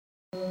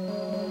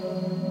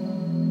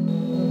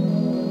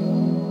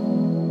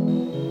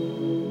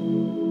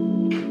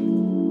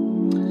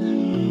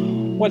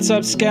What's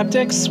up,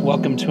 skeptics?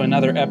 Welcome to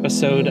another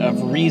episode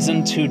of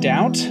Reason to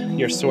Doubt,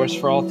 your source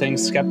for all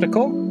things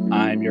skeptical.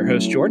 I'm your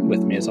host, Jordan.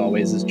 With me, as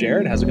always, is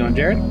Jared. How's it going,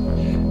 Jared?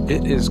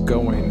 It is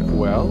going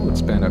well.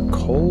 It's been a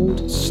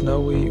cold,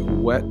 snowy,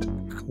 wet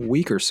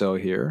week or so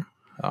here.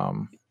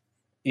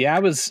 Yeah, I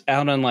was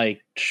out on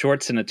like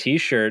shorts and a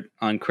t-shirt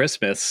on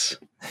Christmas,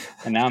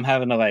 and now I'm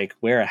having to like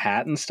wear a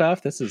hat and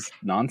stuff. This is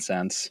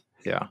nonsense.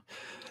 Yeah.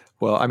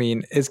 Well, I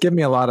mean, it's given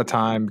me a lot of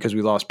time because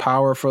we lost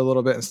power for a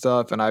little bit and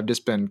stuff, and I've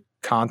just been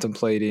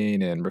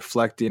contemplating and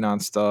reflecting on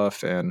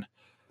stuff and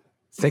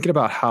thinking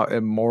about how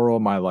immoral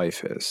my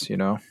life is, you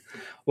know?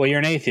 Well, you're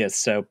an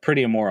atheist, so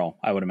pretty immoral,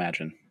 I would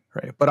imagine.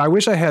 Right. But I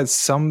wish I had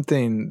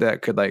something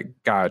that could like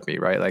guide me,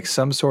 right? Like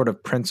some sort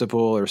of principle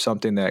or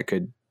something that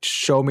could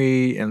show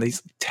me and at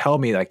least tell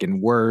me like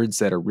in words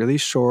that are really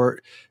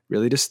short,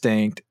 really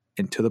distinct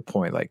and to the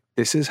point. Like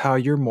this is how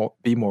you're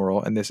be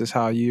moral and this is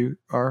how you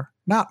are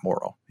not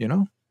moral, you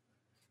know?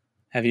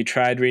 Have you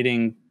tried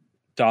reading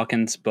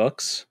Dawkins'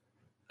 books?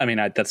 I mean,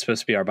 that's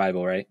supposed to be our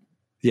Bible, right?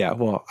 Yeah,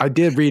 well, I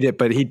did read it,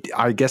 but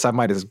I guess I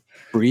might have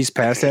breezed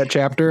past that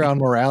chapter on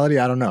morality.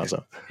 I don't know.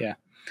 So yeah.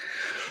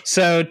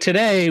 So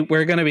today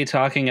we're going to be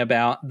talking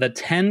about the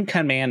 10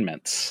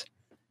 Commandments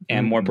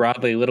and more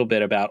broadly a little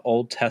bit about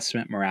Old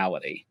Testament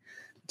morality.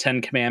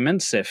 10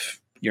 Commandments, if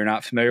you're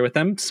not familiar with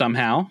them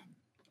somehow,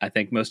 I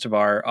think most of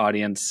our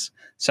audience,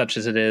 such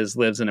as it is,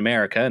 lives in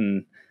America,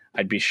 and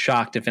I'd be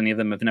shocked if any of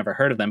them have never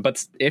heard of them.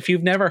 But if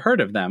you've never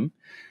heard of them,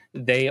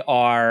 they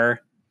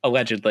are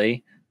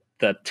allegedly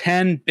the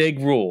 10 big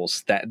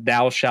rules that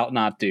thou shalt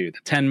not do, the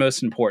 10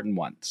 most important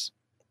ones.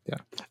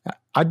 Yeah.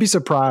 I'd be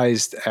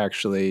surprised,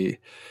 actually,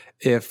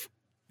 if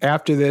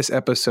after this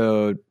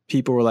episode,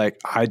 people were like,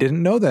 I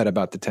didn't know that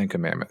about the 10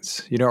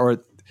 Commandments, you know,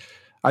 or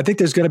I think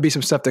there's going to be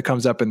some stuff that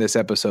comes up in this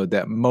episode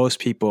that most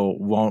people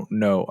won't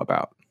know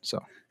about. So,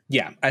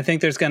 yeah, I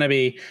think there's going to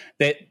be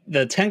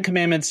the 10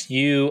 Commandments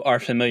you are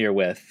familiar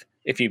with.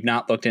 If you've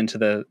not looked into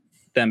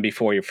them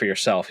before for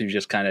yourself, you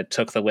just kind of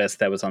took the list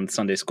that was on the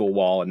Sunday school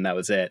wall and that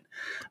was it.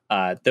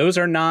 Those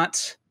are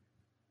not,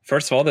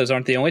 first of all, those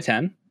aren't the only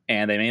 10.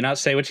 And they may not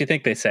say what you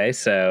think they say.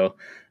 So,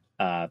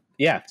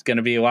 it's going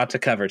to be a lot to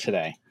cover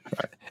today.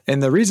 Right.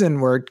 And the reason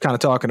we're kind of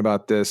talking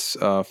about this,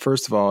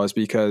 first of all, is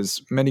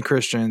because many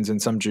Christians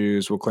and some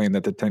Jews will claim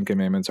that the 10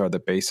 Commandments are the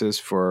basis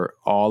for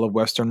all of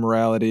Western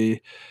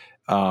morality.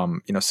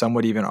 Some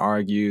would even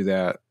argue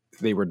that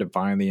they were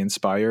divinely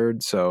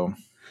inspired. So,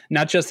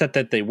 not just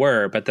that they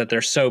were, but that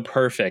they're so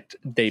perfect,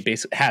 they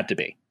basically had to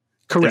be.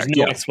 Correct. There's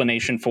no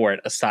explanation for it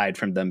aside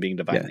from them being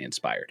divinely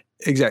inspired.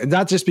 Exactly.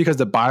 Not just because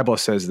the Bible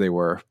says they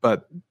were,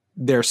 but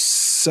they're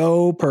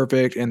so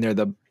perfect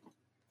and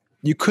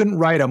you couldn't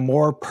write a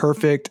more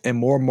perfect and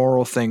more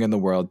moral thing in the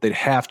world. They'd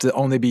have to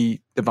only be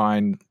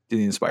divinely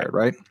inspired,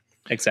 right?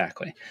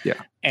 Exactly.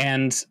 Yeah.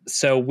 And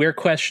so we're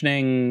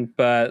questioning,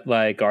 but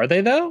like, are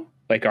they though?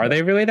 Like, are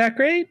they really that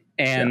great?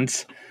 And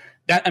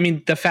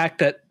the fact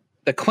that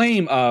the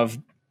claim of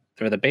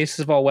they're the basis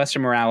of all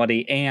Western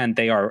morality and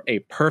they are a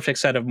perfect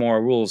set of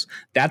moral rules,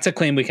 that's a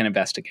claim we can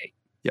investigate.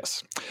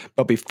 Yes.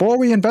 But before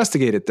we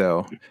investigate it,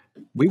 though,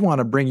 we want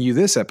to bring you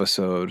this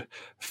episode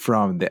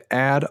from the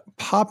ad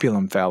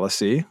populum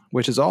fallacy,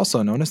 which is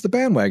also known as the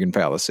bandwagon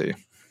fallacy.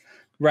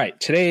 Right.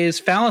 Today's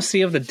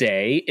fallacy of the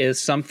day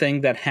is something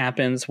that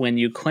happens when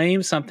you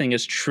claim something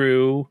is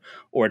true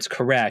or it's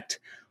correct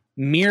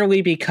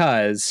merely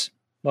because,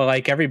 well,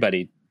 like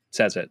everybody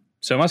says it,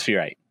 so it must be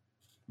right.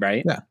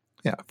 Right? Yeah.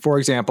 Yeah. For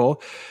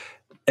example,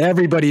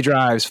 everybody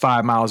drives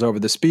 5 miles over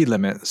the speed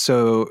limit,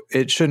 so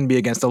it shouldn't be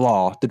against the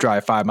law to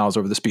drive 5 miles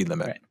over the speed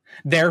limit. Right.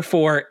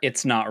 Therefore,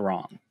 it's not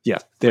wrong. Yeah.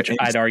 Which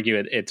I'd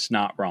argue it's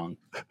not wrong.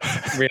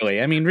 Really?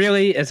 I mean,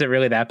 really? Is it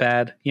really that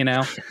bad? You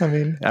know? I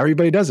mean,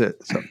 everybody does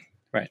it. So.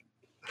 Right.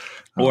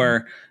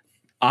 Or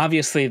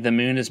obviously the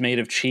moon is made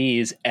of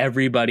cheese.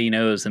 Everybody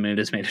knows the moon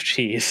is made of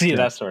cheese.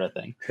 That sort of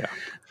thing. Yeah.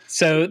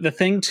 So the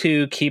thing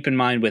to keep in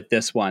mind with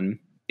this one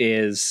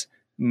is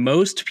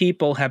most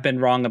people have been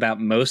wrong about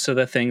most of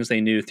the things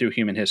they knew through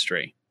human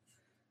history.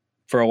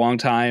 For a long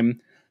time,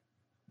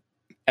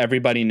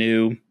 everybody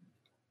knew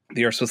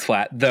the earth was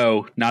flat,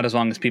 though not as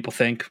long as people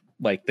think,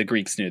 like the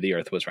Greeks knew the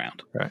earth was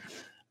round.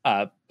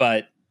 Right.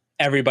 But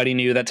everybody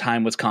knew that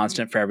time was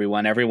constant for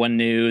everyone. Everyone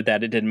knew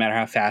that it didn't matter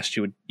how fast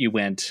you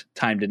went,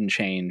 time didn't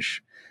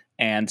change.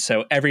 And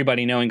so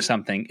everybody knowing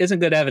something isn't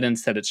good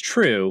evidence that it's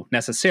true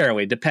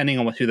necessarily, depending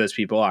on who those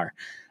people are.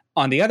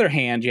 On the other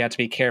hand, you have to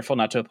be careful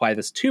not to apply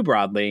this too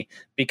broadly,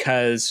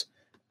 because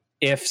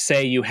if,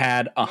 say, you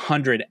had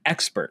 100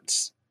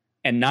 experts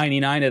and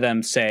 99 of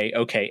them say,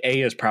 okay,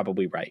 A is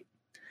probably right,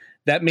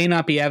 that may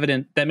not be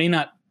evident, that may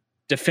not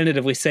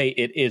definitively say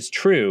it is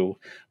true,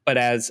 but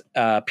as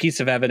a piece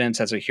of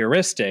evidence, as a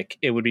heuristic,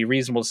 it would be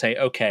reasonable to say,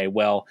 okay,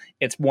 well,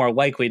 it's more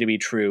likely to be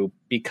true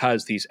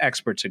because these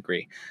experts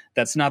agree.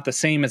 That's not the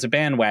same as a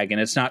bandwagon.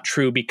 It's not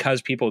true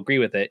because people agree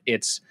with it.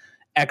 It's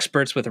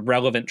experts with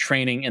relevant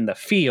training in the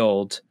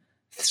field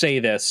say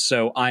this,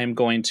 so I am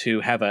going to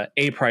have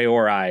a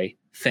priori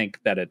think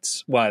that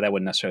it's, well, that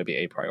wouldn't necessarily be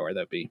a priori, that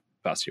would be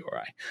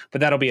posteriori.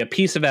 But that'll be a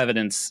piece of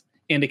evidence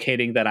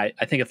indicating that I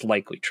think it's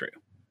likely true.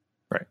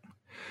 Right.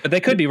 But they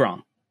could be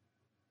wrong.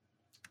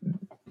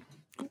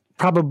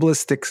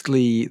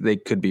 Probabilistically, they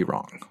could be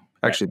wrong.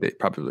 Actually, they're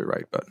probably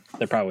right, but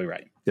they're probably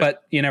right. Yeah.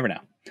 But you never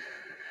know.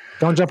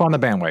 Don't jump on the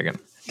bandwagon.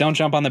 Don't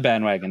jump on the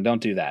bandwagon.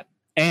 Don't do that.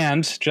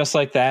 And just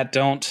like that,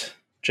 don't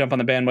jump on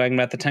the bandwagon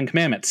about the 10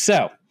 Commandments.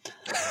 So,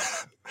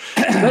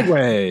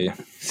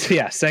 segue.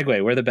 Yeah,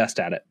 segue. We're the best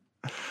at it.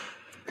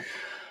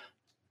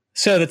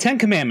 So the 10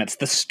 Commandments,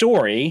 the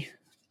story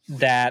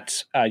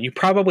that you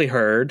probably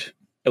heard,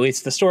 at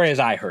least the story as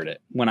I heard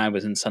it when I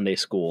was in Sunday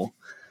school,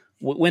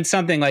 went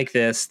something like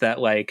this, that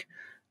like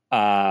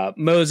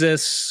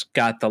Moses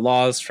got the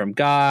laws from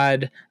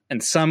God,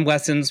 and some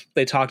lessons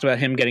they talked about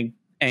him getting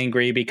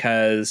angry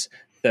because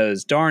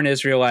those darn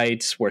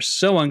Israelites were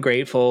so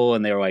ungrateful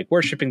and they were like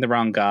worshiping the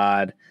wrong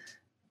God.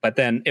 But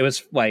then it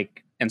was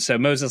like, and so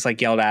Moses like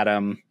yelled at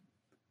him,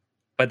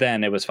 but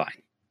then it was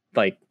fine.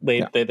 Like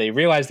they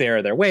realized the error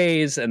of their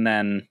ways, and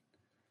then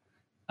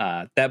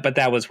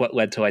that was what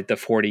led to like the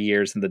 40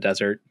 years in the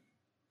desert.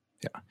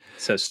 Yeah.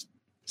 So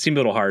seemed a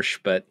little harsh,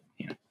 but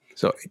you know.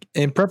 So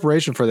in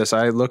preparation for this,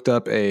 I looked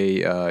up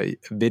a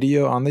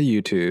video on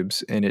the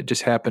YouTubes, and it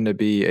just happened to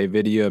be a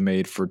video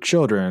made for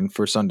children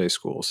for Sunday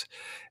schools.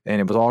 And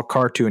it was all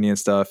cartoony and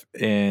stuff.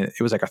 And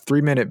it was like a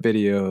 3-minute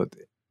video.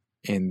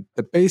 And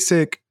the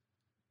basic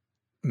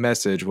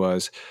message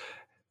was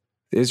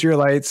the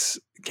Israelites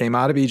came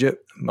out of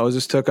Egypt.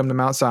 Moses took them to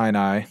Mount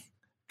Sinai.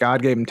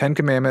 God gave them 10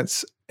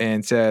 commandments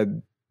and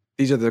said,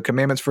 these are the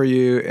commandments for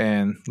you,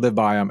 and live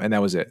by them. And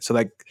that was it. So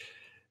like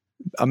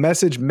a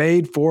message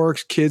made for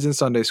kids in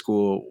Sunday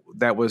school.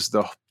 That was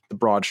the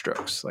broad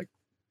strokes. Like,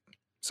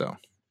 so.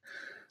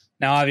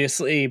 Now,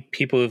 obviously,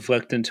 people who've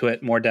looked into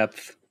it more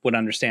depth would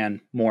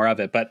understand more of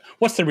it. But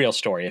what's the real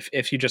story?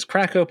 If you just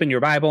crack open your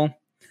Bible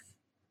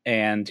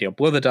and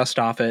blow the dust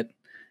off it,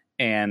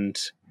 and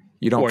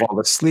you don't fall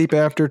asleep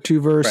after 2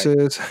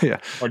 verses, right. Yeah,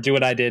 or do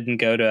what I did and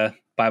go to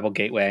Bible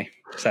Gateway,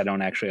 because I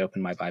don't actually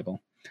open my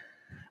Bible.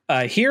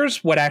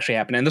 Here's what actually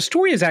happened, and the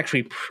story is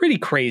actually pretty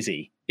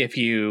crazy if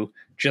you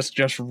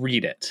just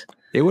read it.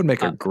 It would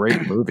make a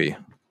great movie.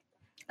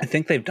 I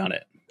think they've done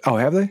it. Oh,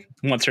 have they?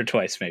 Once or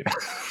twice, maybe.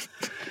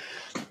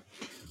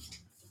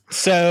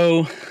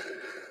 So,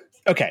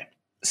 okay.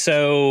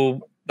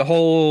 So the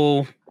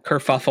whole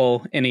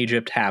kerfuffle in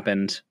Egypt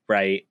happened,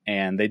 right?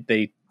 And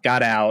they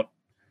got out,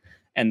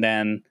 and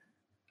then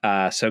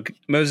so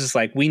Moses is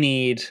like, we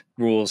need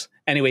rules.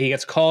 Anyway, he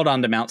gets called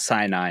onto Mount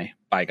Sinai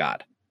by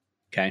God.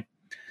 Okay.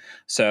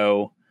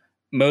 So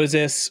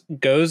Moses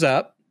goes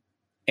up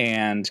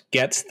and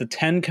gets the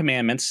 10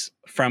 commandments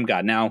from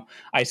God. Now,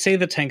 I say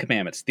the 10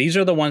 commandments. These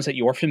are the ones that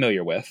you're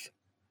familiar with.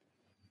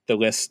 The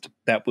list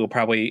that we'll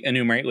probably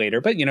enumerate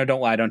later, but don't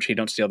lie, don't cheat,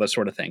 don't steal, those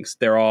sort of things.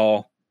 They're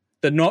all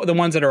the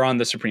ones that are on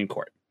the Supreme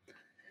Court.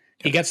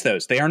 He gets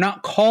those. They are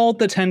not called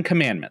the 10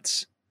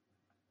 commandments.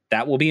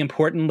 That will be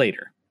important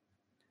later,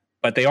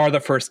 but they are the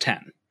first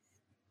 10.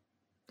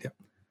 Yeah.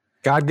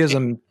 God gives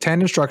them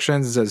 10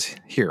 instructions and says,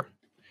 here.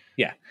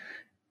 Yeah.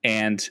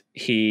 And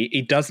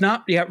he does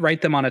not yet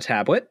write them on a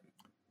tablet.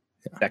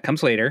 Yeah. That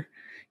comes later.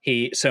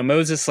 So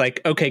Moses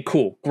like, okay,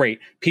 cool, great.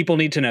 People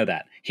need to know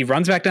that. He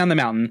runs back down the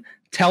mountain,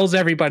 tells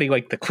everybody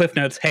like the cliff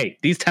notes, hey,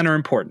 these 10 are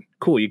important.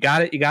 Cool, you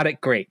got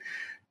it, great.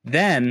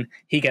 Then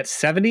he gets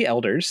 70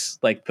 elders,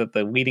 like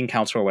the leading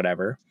council or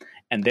whatever,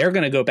 and they're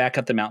going to go back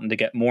up the mountain to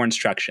get more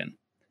instruction.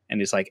 And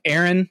he's like,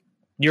 Aaron,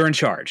 you're in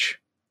charge.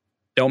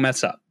 Don't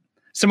mess up.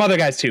 Some other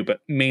guys too,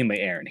 but mainly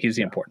Aaron. He's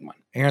the important one.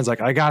 Aaron's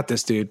like, I got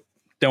this, dude.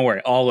 Don't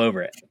worry, all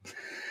over it.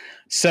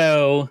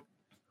 So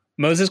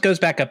Moses goes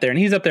back up there, and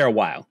he's up there a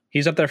while.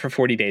 He's up there for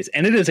 40 days,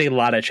 and it is a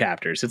lot of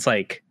chapters. It's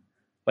like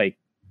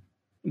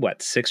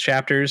what, 6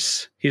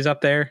 chapters he's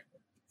up there?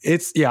 I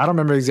don't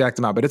remember the exact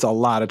amount, but it's a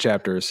lot of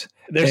chapters.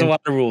 There's a lot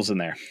of rules in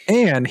there.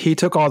 And he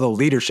took all the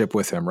leadership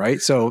with him,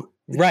 right? So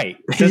right.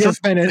 He has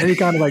been in any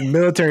kind of like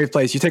military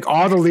place. You take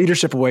all the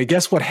leadership away,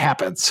 guess what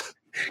happens?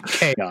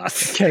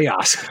 Chaos.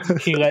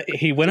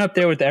 He went up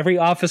there with every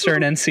officer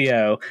and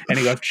NCO, and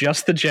he left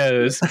just the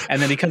Joes,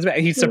 and then he comes back.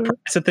 He's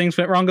surprised that things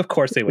went wrong. Of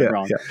course they went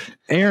wrong. Yeah.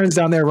 Aaron's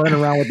down there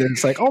running around with it.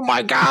 It's like, oh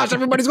my gosh,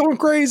 everybody's going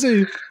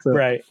crazy. So.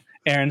 Right.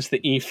 Aaron's the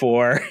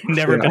E4,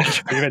 never been in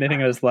charge of anything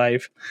in his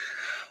life.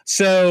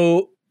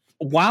 So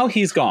while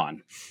he's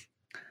gone,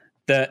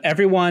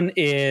 everyone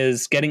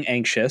is getting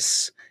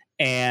anxious,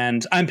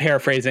 and I'm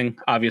paraphrasing,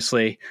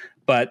 obviously,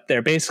 but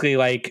they're basically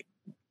like,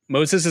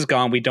 Moses is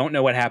gone. We don't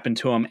know what happened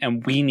to him,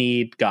 and we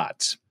need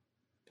gods.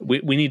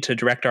 We need to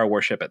direct our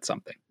worship at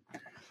something.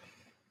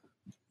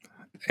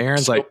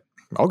 Aaron's like,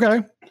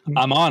 okay,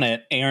 I'm on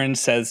it. Aaron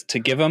says to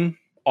give him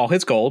all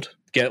his gold,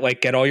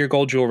 get all your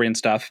gold jewelry and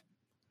stuff.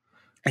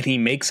 And he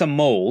makes a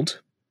mold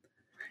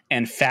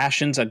and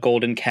fashions a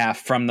golden calf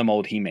from the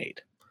mold he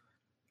made.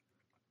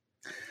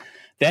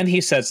 Then he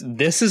says,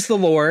 this is the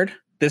Lord.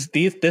 This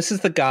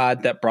is the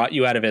God that brought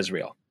you out of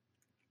Israel.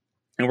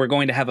 And we're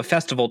going to have a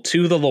festival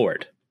to the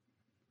Lord.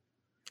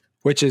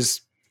 Which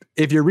is,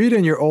 if you read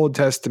in your Old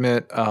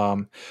Testament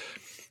and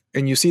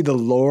you see the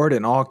Lord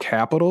in all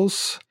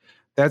capitals,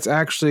 That's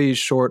actually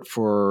short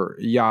for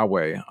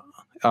Yahweh.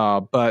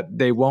 But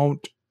they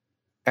won't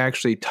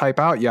actually type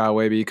out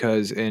Yahweh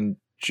because in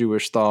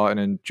Jewish thought and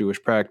in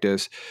Jewish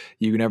practice,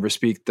 you never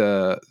speak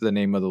the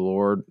name of the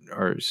Lord,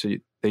 or so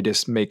they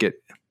just make it.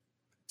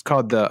 It's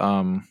called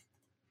the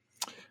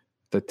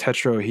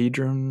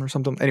tetrahedron or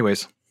something.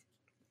 Anyways,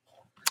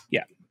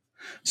 yeah.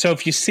 So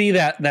if you see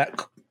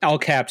that all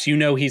caps, you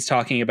know he's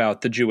talking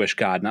about the Jewish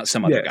God, not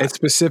some other God. It's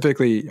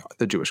specifically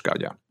the Jewish God.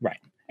 Yeah, right.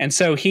 And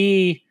so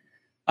he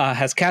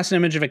has cast an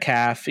image of a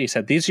calf. He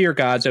said, "These are your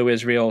gods, O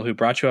Israel, who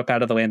brought you up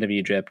out of the land of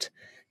Egypt."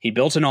 He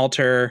built an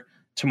altar.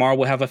 Tomorrow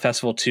we'll have a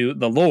festival to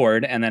the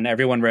Lord. And then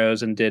everyone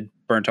rose and did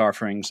burnt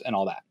offerings and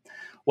all that.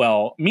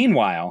 Well,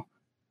 meanwhile,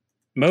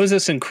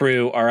 Moses and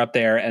crew are up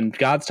there, and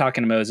God's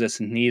talking to Moses,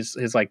 and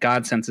his like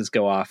God senses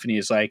go off, and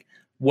he's like,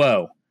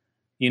 "Whoa,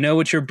 you know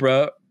what your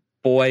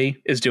boy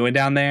is doing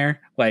down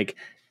there? Like,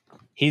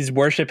 he's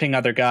worshiping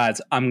other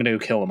gods. I'm going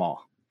to kill them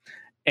all."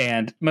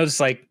 And Moses is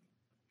like,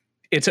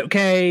 "It's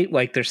okay.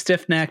 Like, they're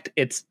stiff necked.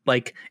 It's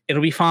like,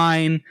 it'll be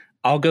fine.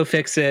 I'll go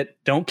fix it.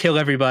 Don't kill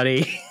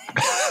everybody."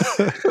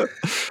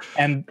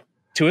 And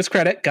to his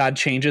credit, God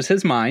changes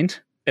his mind.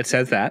 It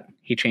says that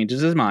he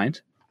changes his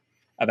mind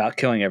about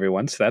killing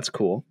everyone. So that's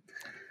cool.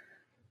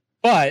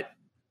 But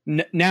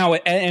now,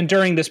 and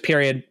during this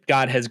period,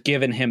 God has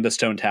given him the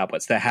stone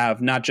tablets that have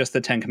not just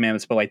the 10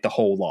 commandments, but like the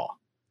whole law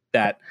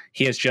that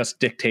he has just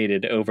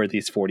dictated over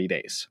these 40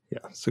 days.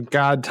 Yeah. So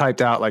God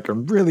typed out like a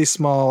really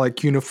small,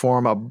 like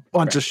uniform, a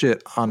bunch of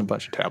shit on a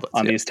bunch of tablets.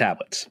 On these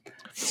tablets.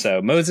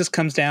 So Moses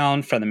comes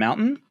down from the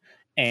mountain,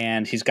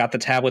 and he's got the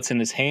tablets in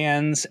his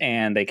hands,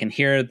 and they can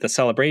hear the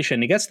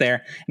celebration. He gets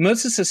there, and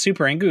Moses is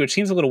super angry, which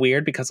seems a little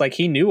weird because like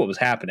he knew what was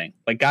happening.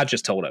 Like God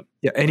just told him.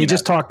 Yeah, and he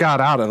just talked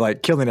God out of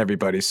like killing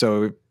everybody.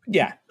 So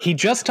yeah, he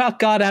just talked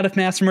God out of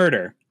mass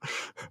murder.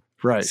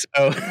 Right.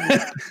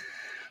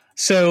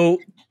 So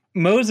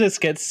Moses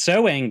gets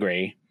so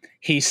angry,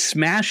 he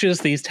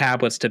smashes these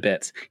tablets to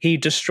bits. He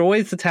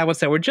destroys the tablets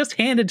that were just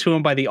handed to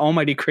him by the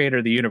almighty creator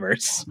of the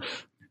universe.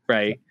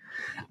 Right.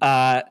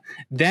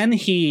 Then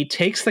he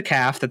takes the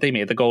calf that they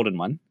made, the golden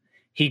one.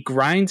 He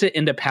grinds it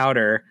into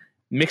powder,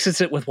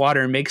 mixes it with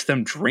water, and makes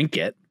them drink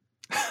it.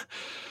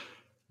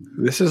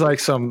 This is like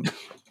some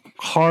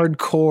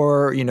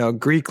hardcore,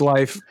 Greek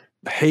life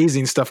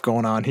hazing stuff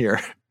going on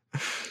here.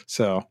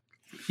 So,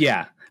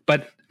 yeah,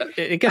 but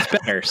it gets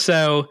better.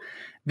 So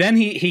then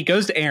he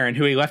goes to Aaron,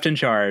 who he left in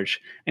charge,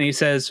 and he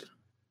says,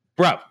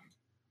 "Bro,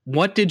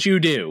 what did you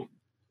do?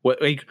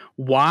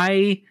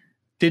 Why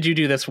did you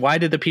do this? Why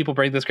did the people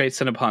bring this great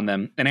sin upon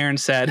them?" And Aaron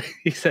said,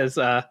 he says,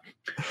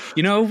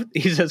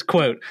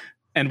 quote,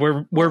 and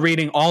we're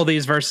reading all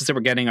these verses that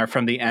we're getting are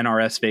from the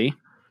NRSV.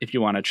 If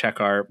you want to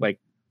check our,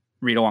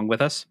 read along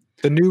with us.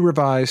 The New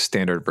Revised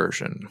Standard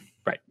Version.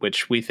 Right,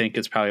 which we think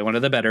is probably one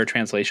of the better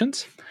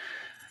translations.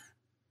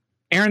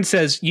 Aaron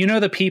says,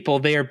 "The people,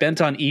 they are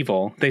bent on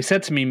evil. They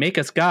said to me, 'Make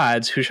us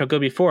gods who shall go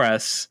before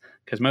us,'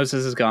 because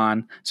Moses is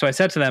gone. So I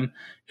said to them,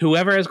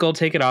 'Whoever has gold,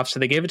 take it off.' So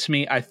they gave it to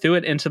me. I threw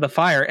it into the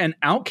fire, and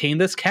out came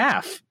this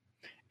calf."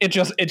 It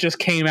just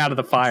came out of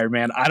the fire,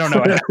 man. I don't know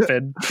what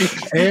happened.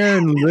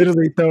 Aaron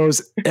literally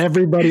throws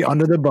everybody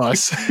under the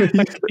bus.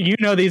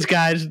 These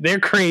guys, they're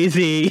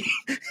crazy.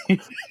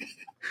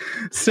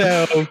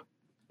 So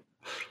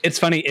it's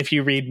funny, if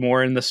you read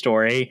more in the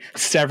story,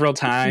 several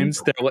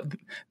times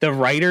the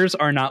writers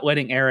are not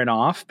letting Aaron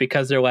off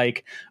because they're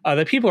like,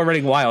 the people are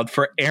running wild,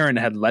 for Aaron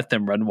had let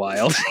them run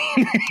wild.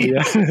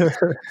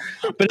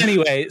 But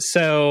anyway,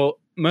 so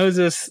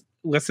Moses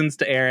listens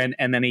to Aaron,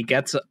 and then he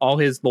gets all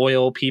his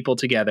loyal people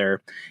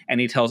together, and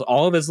he tells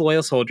all of his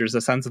loyal soldiers,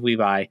 the sons of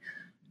Levi,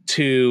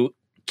 to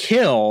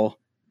kill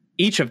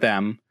each of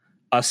them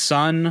a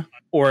son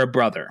or a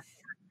brother.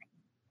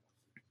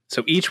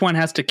 So each one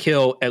has to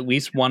kill at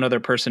least one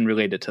other person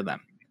related to them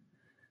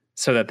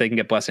so that they can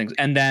get blessings.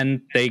 And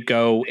then they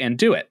go and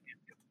do it.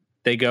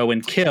 They go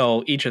and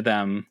kill each of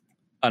them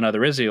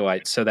another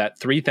Israelite so that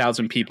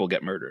 3,000 people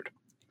get murdered.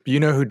 You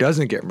know who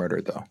doesn't get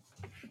murdered, though?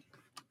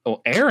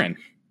 Oh, Aaron.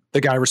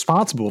 The guy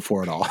responsible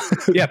for it all.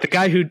 Yeah, the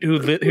guy who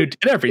did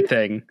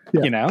everything,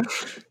 Yeah.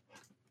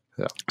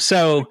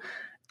 So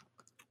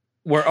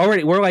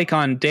we're like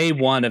on day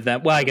one of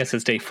that. Well, I guess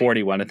it's day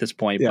 41 at this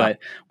point, but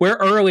we're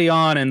early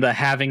on in the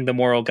having the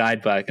moral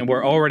guidebook, and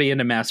we're already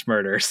into mass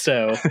murder.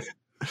 So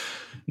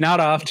not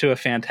off to a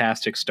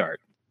fantastic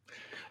start.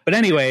 But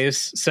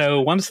anyways,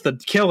 so once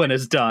the killing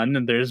is done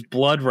and there's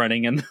blood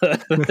running in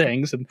the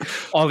things, and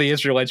all the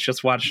Israelites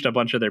just watched a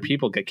bunch of their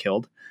people get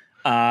killed,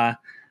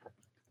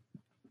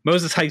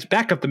 Moses hikes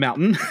back up the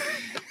mountain.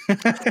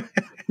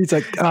 He's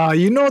like,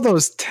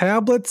 those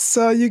tablets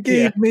you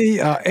gave me?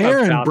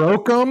 Aaron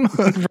broke them.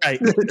 Right.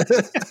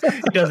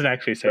 He doesn't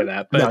actually say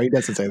that. But, no, he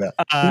doesn't say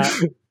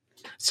that.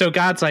 So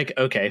God's like,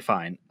 okay,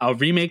 fine. I'll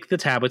remake the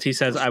tablets. He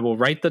says, I will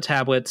write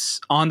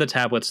on the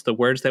tablets, the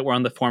words that were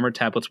on the former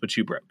tablets which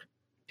you broke.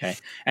 Okay.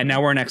 And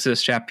now we're in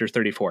Exodus chapter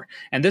 34.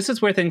 And this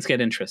is where things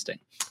get interesting.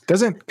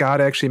 Doesn't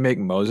God actually make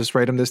Moses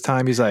write them this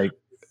time? He's like,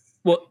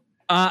 well,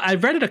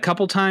 I've read it a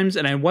couple times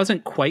and I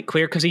wasn't quite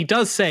clear because he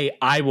does say,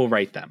 I will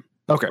write them.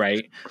 Okay.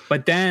 Right.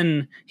 But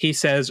then he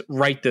says,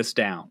 write this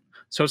down.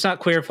 So it's not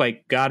clear if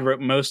like God wrote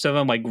most of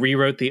them, like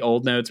rewrote the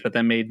old notes, but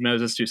then made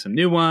Moses do some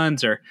new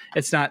ones, or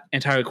it's not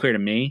entirely clear to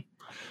me.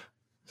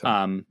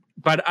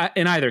 But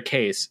in either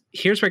case,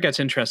 here's where it gets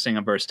interesting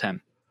in verse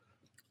 10.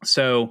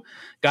 So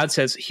God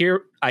says,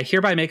 "Here I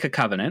hereby make a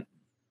covenant,"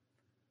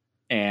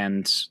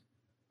 and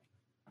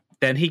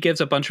then he gives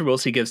a bunch of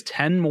rules. He gives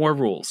 10 more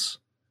rules.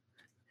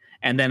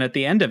 And then at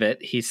the end of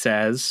it, he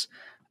says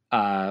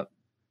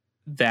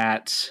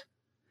that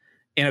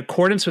in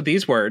accordance with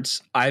these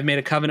words, I've made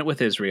a covenant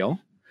with Israel.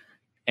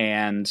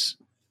 And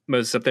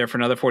Moses up there for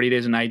another 40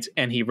 days and nights.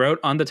 And he wrote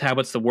on the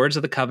tablets the words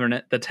of the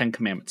covenant, the 10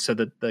 commandments. So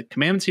the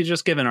commandments he's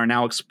just given are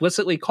now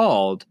explicitly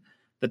called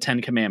the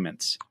 10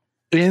 commandments.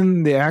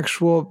 In the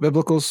actual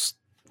biblical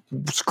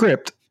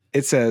script,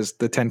 it says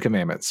the 10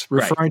 commandments,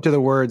 referring to the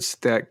words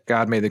that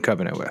God made the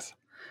covenant with.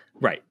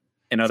 Right.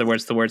 In other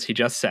words, the words he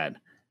just said.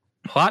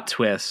 Plot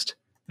twist,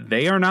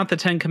 they are not the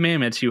 10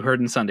 commandments you heard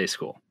in Sunday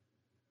school.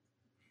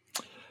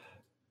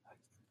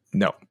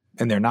 No.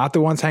 And they're not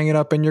the ones hanging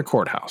up in your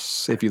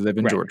courthouse if you live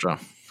in Georgia.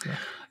 Yeah.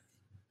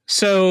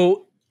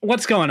 So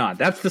what's going on?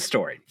 That's the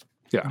story.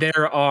 Yeah.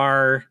 There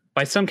are,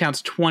 by some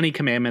counts, 20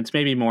 commandments,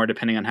 maybe more,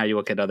 depending on how you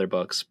look at other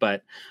books.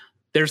 But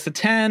there's the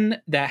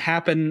 10 that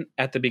happen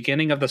at the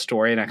beginning of the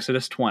story in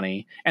Exodus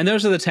 20. And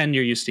those are the 10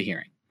 you're used to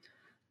hearing.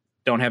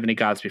 Don't have any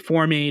gods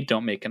before me.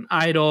 Don't make an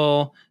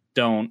idol.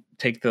 Don't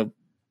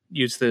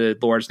use the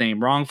Lord's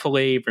name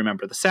wrongfully.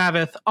 Remember the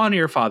Sabbath. Honor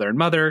your father and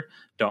mother.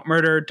 Don't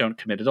murder. Don't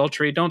commit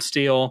adultery. Don't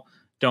steal.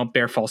 Don't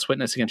bear false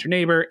witness against your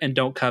neighbor. And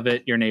don't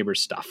covet your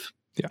neighbor's stuff.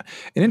 Yeah.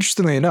 And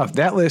interestingly enough,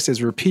 that list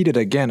is repeated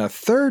again a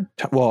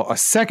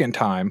second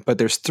time, but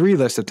there's 3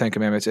 lists of 10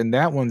 commandments, and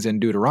that one's in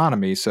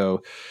Deuteronomy.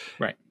 So,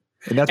 right.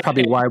 And that's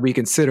probably why we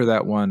consider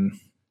that one.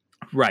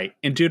 Right.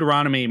 In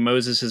Deuteronomy,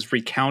 Moses is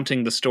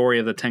recounting the story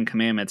of the 10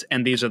 commandments,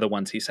 and these are the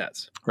ones he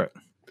says. Right.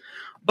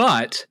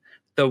 But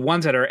the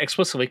ones that are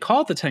explicitly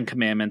called the 10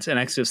 commandments in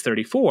Exodus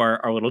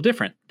 34 are a little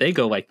different. They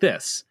go like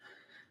this.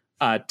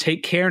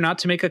 Take care not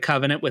to make a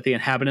covenant with the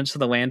inhabitants of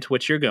the land to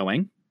which you're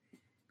going.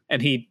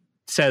 And he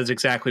says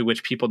exactly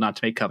which people not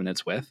to make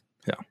covenants with.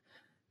 Yeah.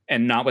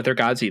 And not with their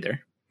gods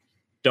either.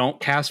 Don't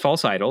cast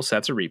false idols.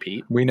 That's a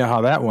repeat. We know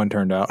how that one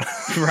turned out.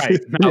 Right.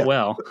 Not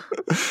well.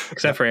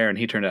 Except for Aaron.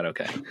 He turned out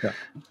okay. Yeah.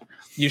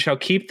 You shall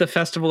keep the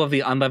festival of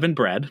the unleavened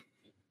bread.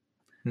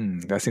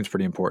 That seems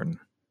pretty important.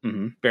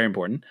 Mm-hmm. Very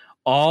important.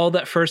 All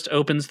that first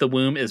opens the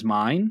womb is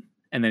mine.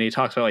 And then he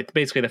talks about like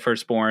basically the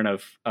firstborn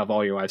of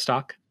all your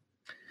livestock.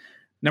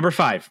 Number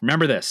 5.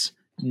 Remember this.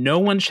 No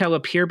one shall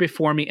appear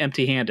before me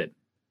empty-handed.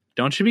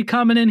 Don't you be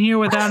coming in here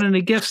without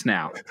any gifts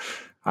now.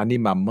 I need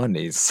my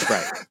monies.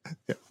 Right.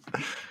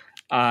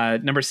 Yeah.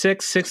 Number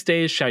 6, 6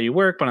 days shall you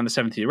work, but on the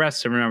 7th you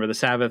rest. So remember the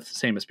Sabbath,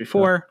 same as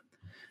before.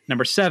 Yeah.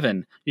 Number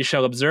 7, you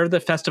shall observe the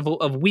festival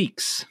of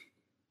weeks.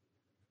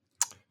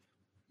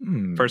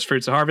 First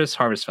fruits of harvest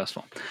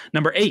festival.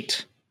 Number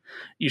 8,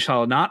 you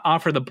shall not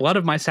offer the blood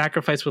of my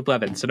sacrifice with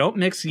leaven. So don't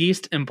mix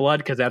yeast and blood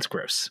because that's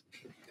gross.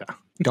 Yeah.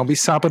 Don't be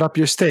sopping up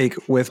your steak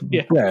with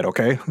bread,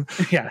 okay?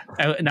 Yeah.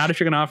 Not if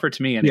you're going to offer it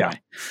to me anyway. Yeah.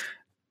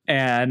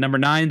 And number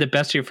 9, the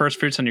best of your first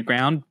fruits on your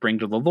ground, bring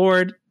to the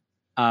Lord.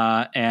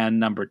 And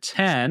number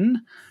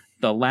 10,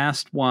 the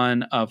last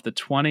one of the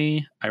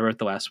 20. I wrote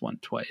the last one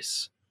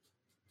twice.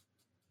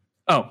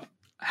 Oh,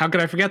 how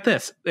could I forget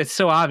this? It's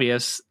so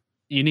obvious.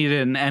 You need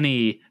it in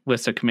any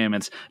list of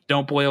commandments.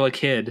 Don't boil a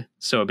kid,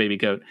 so a baby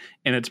goat,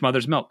 in its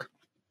mother's milk.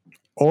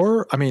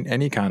 Or, I mean,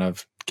 any kind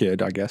of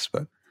kid, I guess,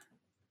 but.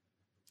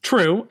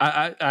 True.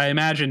 I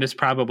imagine it's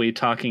probably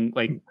talking,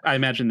 like, I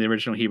imagine the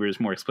original Hebrew is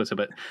more explicit,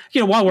 but,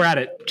 while we're at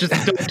it, just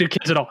don't do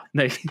kids at all.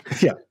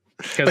 Yeah.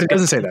 But it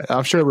doesn't say that.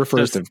 I'm sure it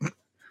refers to.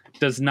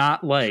 Does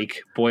not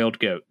like boiled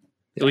goat,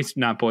 at least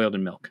not boiled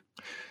in milk.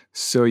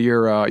 So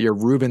your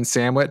Reuben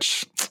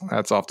sandwich,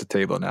 that's off the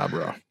table now,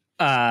 bro.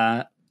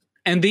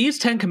 And these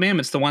 10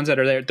 commandments, the ones that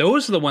are there,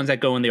 those are the ones that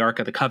go in the Ark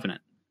of the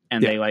Covenant.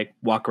 And they like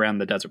walk around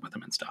the desert with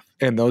them and stuff.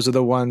 And those are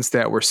the ones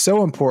that were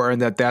so important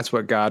that that's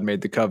what God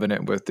made the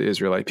covenant with the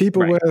Israelite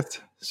people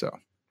with.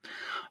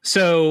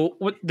 So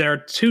there are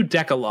 2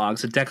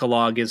 decalogues. A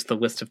decalogue is the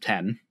list of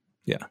 10.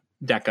 Yeah.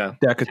 Deca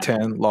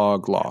 10,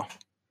 log, law.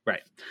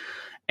 Right.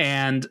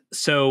 And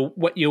so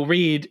what you'll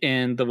read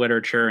in the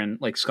literature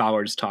and like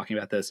scholars talking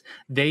about this,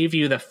 they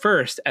view the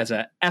first as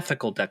an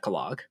ethical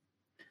decalogue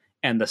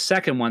and the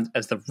second one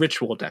as the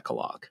ritual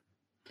decalogue.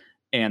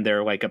 And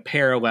they're like a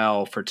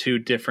parallel for 2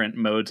 different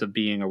modes of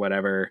being or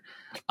whatever.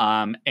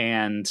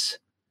 And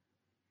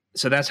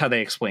so that's how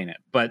they explain it.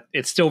 But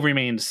it still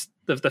remains,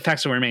 the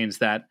fact still remains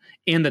that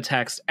in the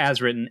text as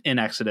written in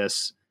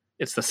Exodus,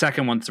 it's the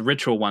second ones, the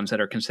ritual ones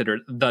that are considered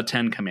the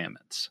 10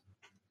 commandments.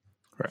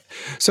 Right.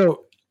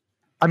 So,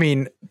 I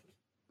mean,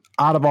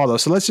 out of all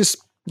those, so let's just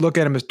look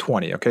at them as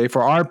 20, okay?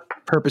 For our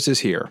purposes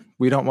here,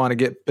 we don't want to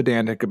get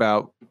pedantic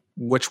about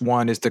which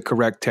one is the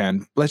correct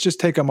 10. Let's just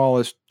take them all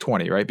as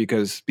 20, right?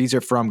 Because these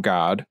are from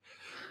God.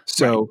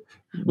 So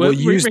we'll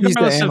use these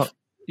to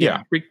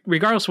Yeah.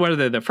 Regardless of whether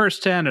they're the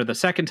first 10 or the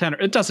second 10,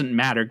 it doesn't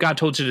matter. God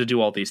told you to do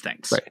all these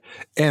things. Right.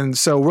 And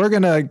so we're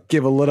going to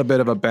give a little bit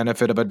of a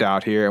benefit of a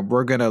doubt here.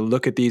 We're going to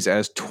look at these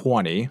as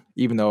 20,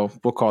 even though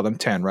we'll call them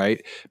 10,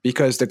 right?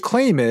 Because the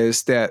claim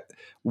is that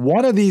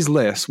one of these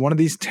lists, one of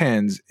these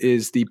 10s,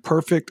 is the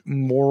perfect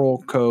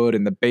moral code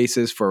and the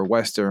basis for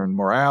Western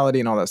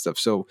morality and all that stuff.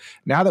 So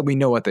now that we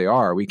know what they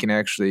are, we can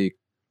actually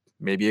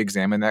maybe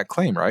examine that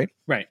claim, right?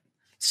 Right.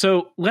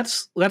 So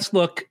let's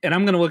look, and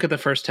I'm going to look at the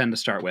first 10 to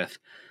start with.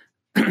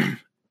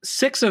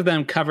 6 of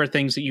them cover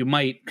things that you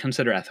might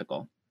consider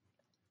ethical.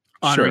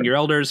 Honoring your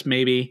elders,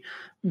 maybe.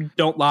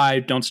 Don't lie,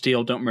 don't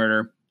steal, don't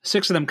murder.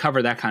 6 of them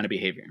cover that kind of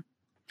behavior.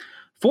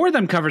 4 of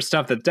them cover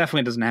stuff that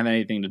definitely doesn't have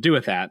anything to do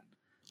with that.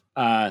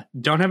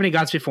 Don't have any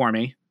gods before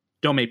me.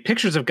 Don't make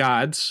pictures of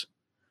gods.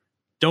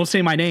 Don't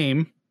say my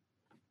name.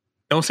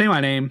 Don't say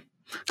my name.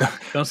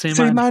 Don't say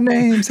my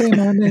name. Say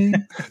my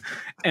name.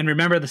 And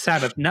remember the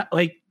Sabbath. Not,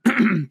 like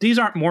these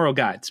aren't moral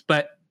guides,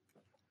 but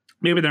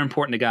maybe they're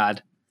important to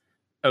God.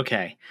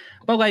 Okay.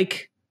 But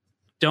like,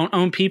 don't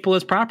own people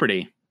as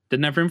property.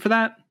 Didn't have room for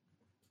that.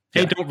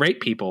 Hey, don't rape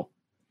people.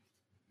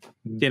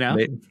 You know?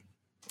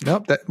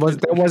 Nope, that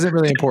wasn't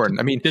really important.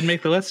 I mean, didn't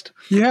make the list.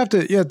 You have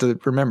to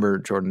remember,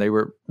 Jordan, they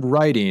were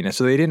writing, and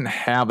so they didn't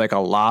have like a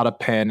lot of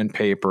pen and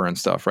paper and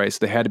stuff, right? So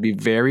they had to be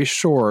very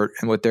short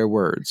and with their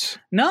words.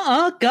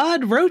 Nuh-uh,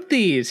 God wrote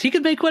these. He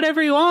could make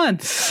whatever he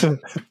wants.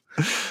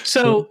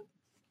 So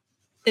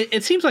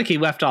it seems like he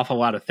left off a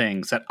lot of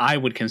things that I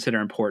would consider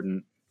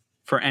important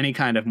for any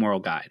kind of moral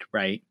guide,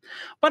 right?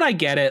 But I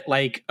get it.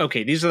 Like,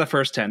 okay, these are the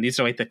first 10. These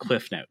are like the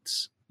cliff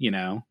notes, you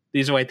know?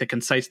 These are like the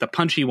concise, the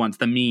punchy ones,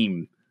 the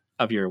meme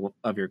of your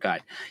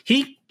guide.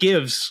 He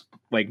gives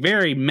like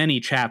very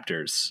many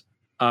chapters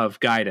of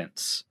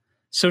guidance.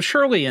 So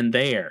surely in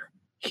there,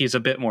 he's a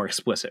bit more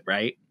explicit,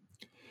 right?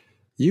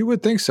 You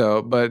would think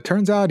so, but it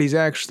turns out he's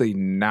actually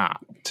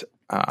not.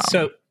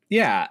 So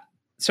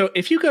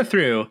if you go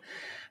through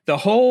the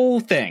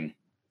whole thing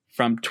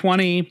from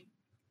 20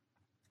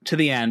 to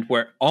the end,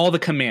 where all the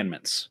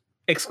commandments,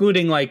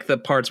 excluding like the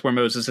parts where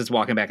Moses is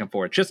walking back and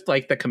forth, just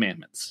like the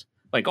commandments,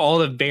 like all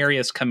the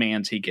various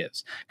commands he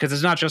gives, because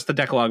it's not just the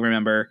Decalogue.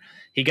 Remember,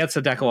 he gets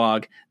the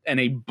Decalogue and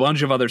a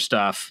bunch of other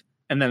stuff,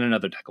 and then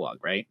another Decalogue,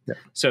 right? Yeah.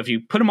 So if you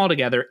put them all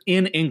together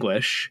in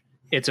English,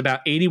 it's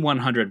about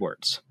 8,100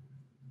 words.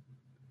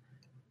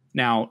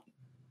 Now,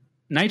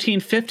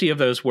 1950 of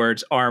those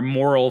words are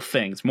moral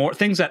things, more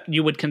things that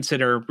you would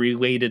consider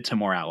related to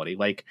morality.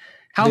 Like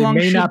how long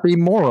may not be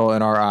moral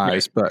in our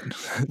eyes, but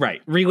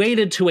right,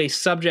 related to a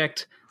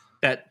subject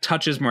that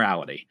touches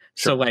morality.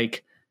 Sure. So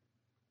like,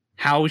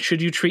 how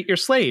should you treat your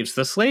slaves?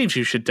 The slaves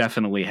you should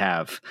definitely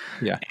have.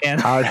 Yeah.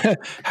 And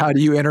how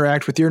do you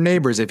interact with your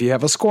neighbors if you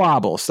have a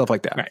squabble? Stuff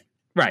like that.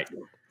 Right.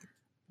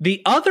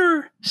 The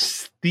other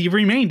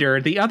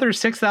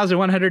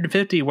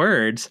 6,150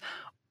 words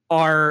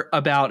are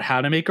about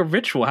how to make a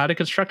ritual, how to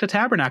construct a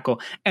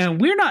tabernacle.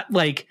 And we're not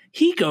like,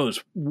 he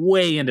goes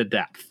way into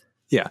depth.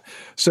 Yeah.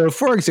 So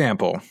for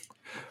example,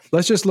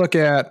 let's just look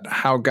at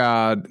how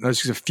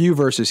let's use a few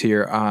verses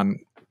here on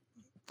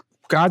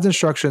God's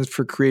instructions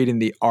for creating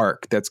the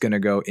ark that's going to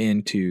go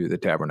into the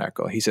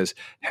tabernacle. He says,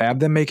 have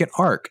them make an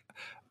ark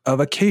of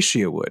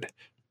acacia wood,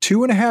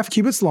 2.5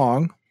 cubits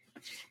long,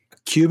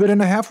 1.5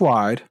 cubits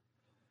wide,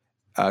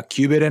 1.5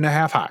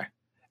 cubits high.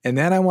 And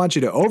then I want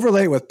you to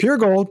overlay it with pure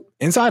gold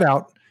inside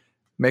out,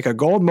 make a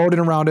gold molding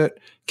around it,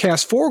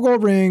 cast 4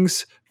 gold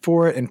rings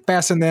for it, and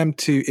fasten them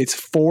to its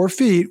 4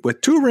 feet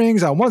with 2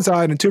 rings on one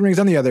side and 2 rings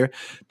on the other.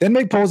 Then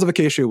make poles of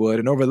acacia wood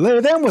and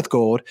overlay them with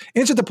gold.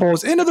 Insert the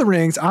poles into the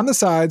rings on the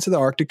sides of the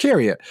ark to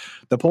carry it.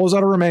 The poles ought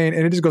to remain,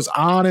 and it just goes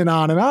on and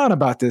on and on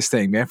about this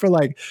thing, man, for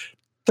like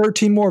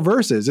 13 more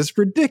verses. It's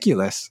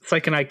ridiculous. It's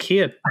like an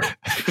IKEA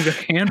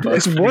handbook.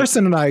 It's worse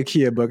than an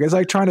IKEA book. It's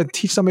like trying to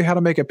teach somebody how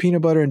to make a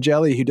peanut butter and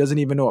jelly who doesn't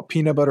even know what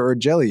peanut butter or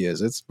jelly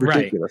is. It's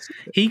ridiculous.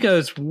 Right. He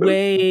goes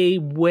way,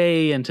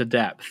 way into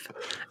depth.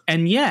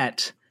 And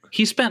yet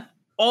he spent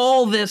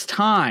all this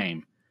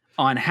time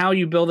on how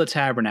you build a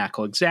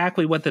tabernacle,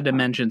 exactly what the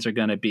dimensions are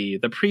going to be,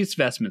 the priest's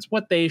vestments,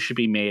 what they should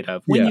be made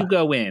of, when you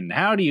go in,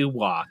 how do you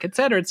walk, et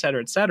cetera, et cetera,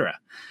 et cetera.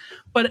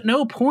 But at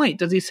no point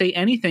does he say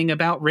anything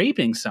about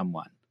raping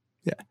someone.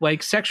 Yeah.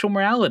 Like sexual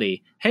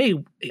morality. Hey,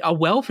 a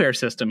welfare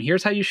system.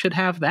 Here's how you should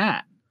have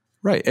that.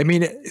 Right. I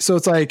mean, so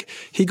it's like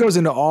he goes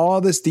into all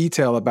this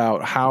detail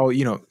about how,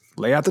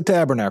 lay out the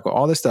tabernacle,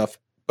 all this stuff.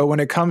 But when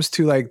it comes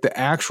to like the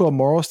actual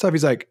moral stuff,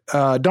 he's like,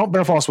 don't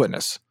bear false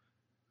witness.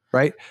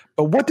 Right.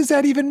 But what does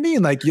that even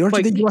mean? Like, you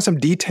think you want some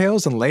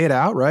details and lay it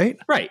out, right?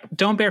 Right.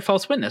 Don't bear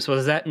false witness. What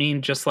does that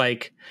mean? Just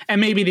like,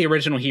 and maybe the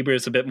original Hebrew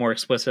is a bit more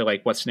explicit,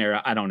 like what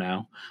scenario? I don't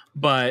know.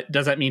 But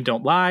does that mean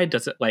don't lie?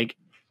 Does it like,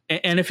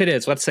 and if it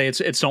is, let's say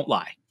it's don't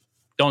lie.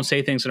 Don't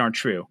say things that aren't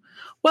true.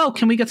 Well,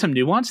 can we get some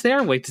nuance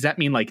there? Like, does that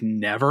mean like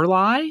never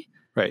lie?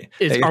 Right.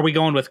 Are we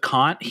going with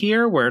Kant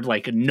here where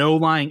like no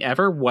lying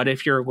ever? What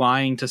if you're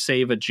lying to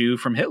save a Jew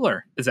from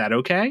Hitler? Is that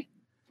okay?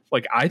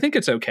 Like, I think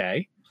it's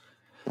okay.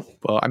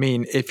 Well, I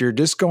mean, if you're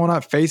just going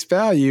off face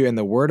value and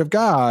the word of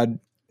God,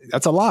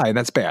 that's a lie and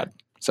that's bad.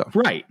 So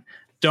right.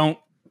 don't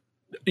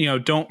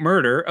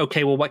murder.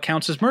 Okay, well, what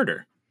counts as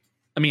murder?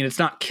 I mean, it's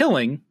not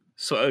killing.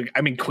 So,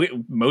 I mean,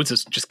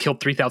 Moses just killed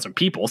 3,000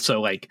 people.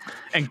 So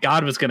and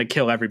God was going to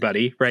kill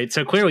everybody, right?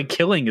 So clearly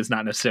killing is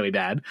not necessarily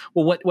bad.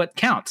 Well, what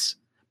counts?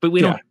 But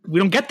we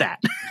don't get that.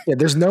 Yeah,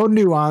 there's no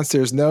nuance.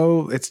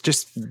 It's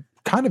just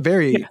kind of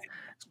very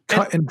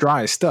cut and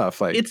dry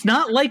stuff. Like, it's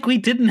not like we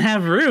didn't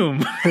have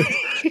room.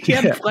 He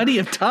had plenty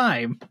of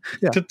time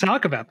to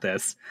talk about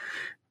this.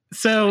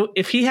 So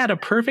if he had a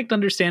perfect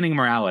understanding of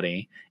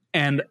morality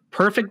and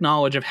perfect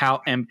knowledge of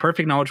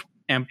perfect knowledge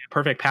and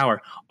perfect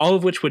power, all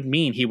of which would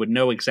mean he would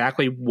know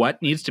exactly what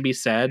needs to be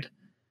said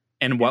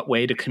and what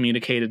way to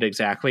communicate it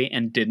exactly,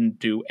 and didn't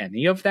do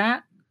any of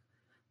that,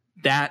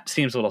 that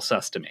seems a little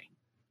sus to me.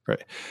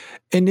 Right.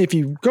 And if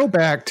you go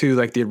back to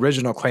like the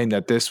original claim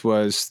that this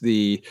was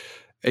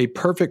a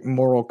perfect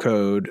moral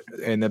code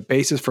and the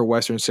basis for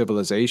Western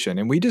civilization,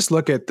 and we just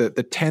look at the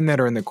 10 that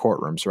are in the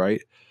courtrooms,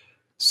 right?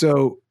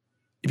 So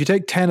if you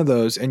take 10 of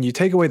those and you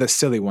take away the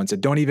silly ones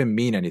that don't even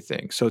mean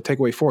anything, so take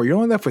away 4, you're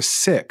only left with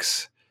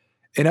 6.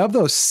 And of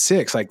those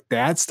 6, like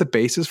that's the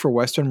basis for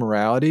Western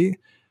morality.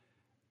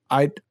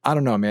 I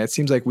don't know, man. It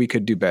seems like we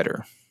could do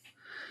better.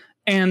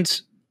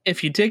 And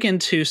if you dig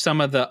into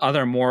some of the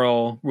other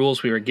moral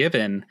rules we were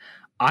given,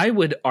 I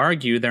would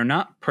argue they're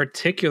not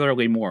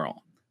particularly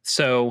moral.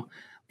 So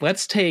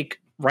let's take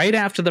right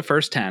after the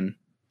first 10.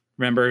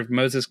 Remember,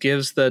 Moses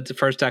gives the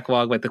first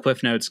Decalogue, like the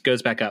Cliff Notes,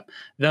 goes back up.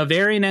 The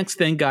very next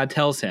thing God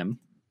tells him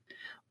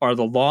are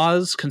the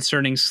laws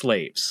concerning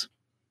slaves.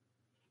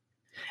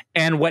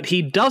 And what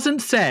he doesn't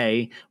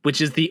say,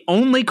 which is the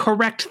only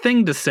correct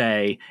thing to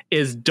say,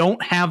 is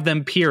don't have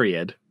them,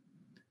 period.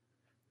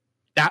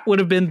 That would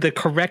have been the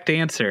correct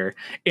answer.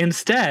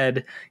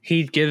 Instead,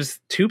 he gives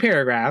 2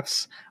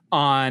 paragraphs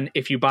on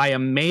if you buy a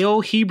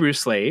male Hebrew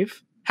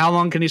slave, how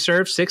long can he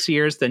serve? 6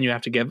 years. Then you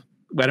have to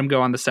let him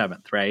go on the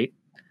 7th, right?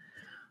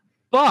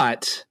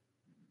 But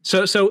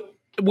so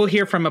we'll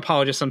hear from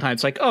apologists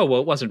sometimes like, oh,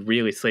 well, it wasn't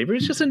really slavery.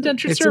 It's just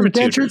indentured servitude.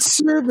 Indentured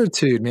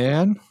servitude,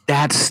 man.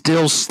 That's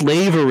still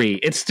slavery.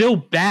 It's still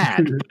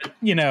bad. But,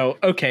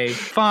 okay,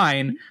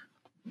 fine.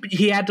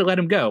 He had to let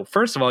him go.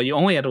 First of all, you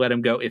only had to let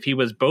him go if he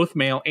was both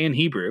male and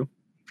Hebrew.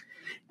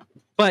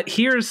 But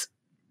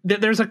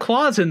there's a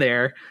clause in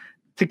there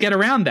to get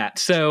around that.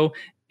 So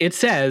it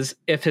says,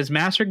 if his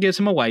master gives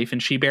him a wife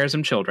and she bears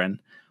him children,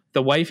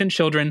 the wife and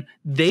children,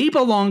 they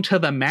belong to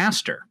the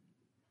master.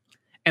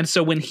 And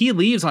so when he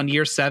leaves on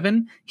year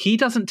 7, he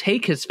doesn't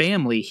take his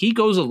family. He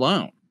goes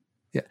alone.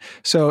 Yeah.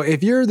 So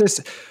if you're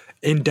this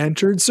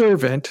indentured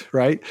servant,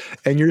 right,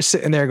 and you're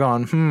sitting there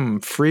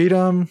going,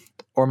 freedom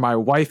or my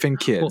wife and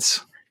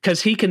kids.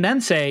 Because he can then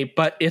say,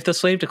 but if the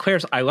slave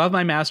declares, I love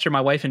my master,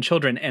 my wife and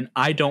children, and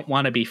I don't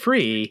want to be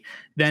free,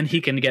 then he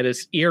can get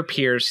his ear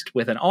pierced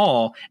with an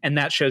awl, and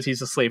that shows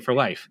he's a slave for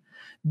life.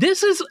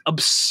 This is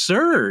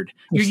absurd.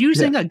 You're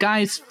using a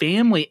guy's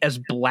family as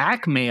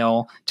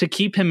blackmail to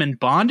keep him in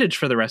bondage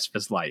for the rest of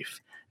his life.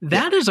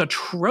 That is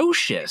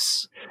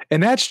atrocious.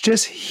 And that's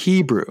just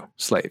Hebrew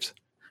slaves.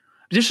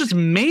 This is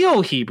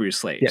male Hebrew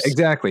slaves. Yeah,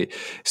 exactly.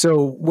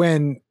 So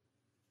when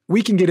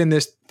we can get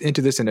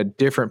into this in a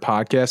different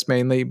podcast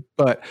mainly,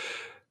 but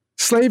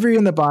slavery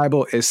in the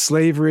Bible is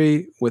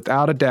slavery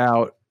without a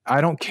doubt. I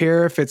don't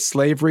care if it's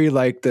slavery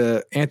like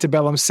the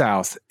antebellum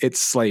South, it's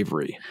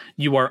slavery.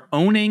 You are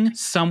owning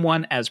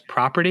someone as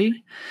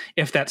property.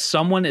 If that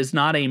someone is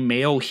not a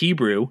male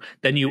Hebrew,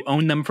 then you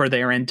own them for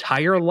their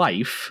entire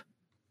life,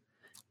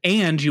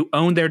 and you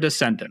own their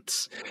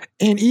descendants.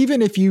 And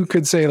even if you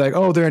could say like,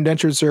 oh, they're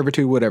indentured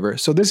servitude, whatever.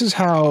 So this is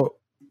how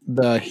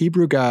the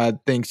Hebrew God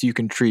thinks you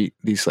can treat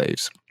these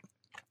slaves.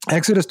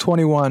 Exodus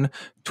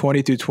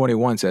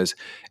 21:20-21 says,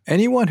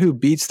 anyone who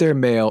beats their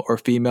male or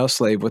female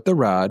slave with the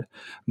rod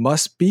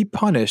must be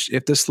punished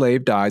if the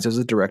slave dies as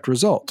a direct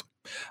result.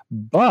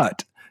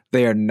 But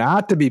they are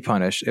not to be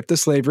punished if the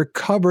slave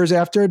recovers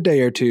after a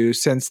day or two,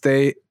 since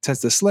the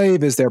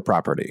slave is their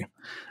property.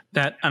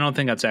 That I don't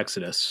think that's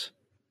Exodus.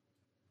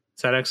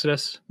 Is that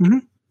Exodus? Mm-hmm.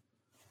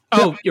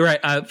 Oh, You're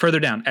right. Further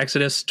down,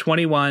 Exodus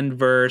 21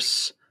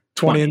 verse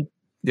 20.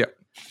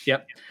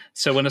 Yep.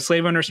 So when a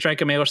slave owner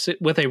strike a male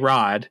with a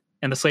rod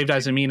and the slave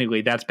dies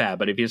immediately, that's bad.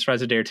 But if he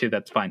survives a day or two,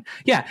 that's fine.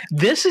 Yeah,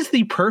 this is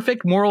the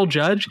perfect moral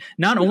judge.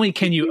 Not only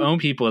can you own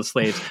people as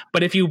slaves,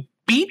 but if you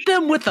beat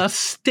them with a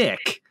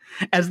stick,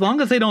 as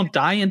long as they don't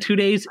die in 2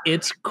 days,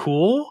 it's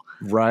cool.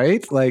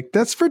 Right? Like,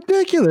 that's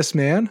ridiculous,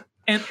 man.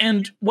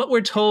 And what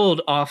we're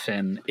told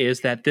often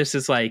is that this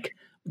is like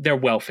their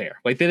welfare.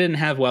 Like, they didn't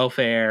have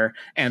welfare.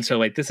 And so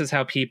like this is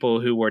how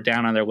people who were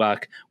down on their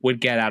luck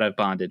would get out of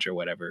bondage or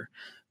whatever.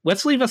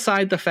 Let's leave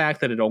aside the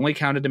fact that it only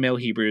counted to male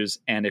Hebrews,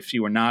 and if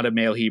you were not a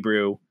male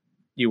Hebrew,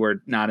 you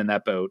were not in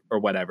that boat or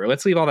whatever.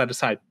 Let's leave all that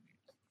aside.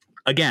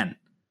 Again,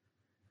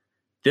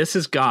 this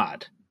is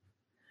God.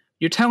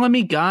 You're telling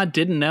me God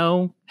didn't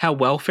know how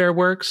welfare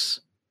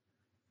works?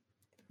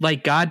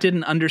 Like, God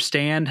didn't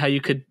understand how you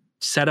could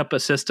set up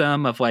a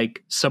system of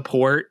like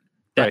support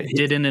that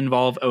didn't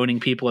involve owning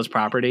people as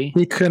property.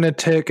 He couldn't have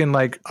taken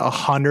like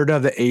 100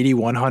 of the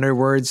 8,100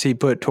 words he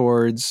put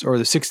towards, or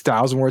the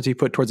 6,000 words he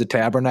put towards the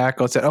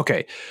tabernacle, and said,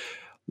 okay,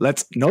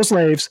 no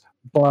slaves,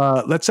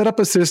 but let's set up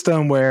a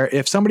system where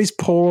if somebody's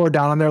poor,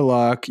 down on their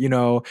luck,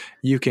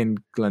 you can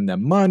lend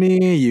them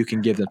money, you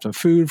can give them some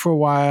food for a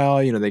while,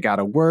 they got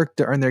to work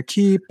to earn their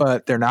keep,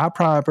 but they're not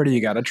property.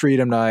 You got to treat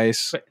them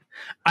nice. But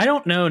I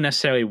don't know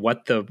necessarily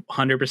what the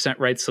 100%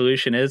 right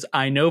solution is.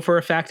 I know for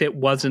a fact it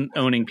wasn't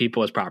owning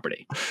people as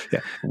property. Yeah,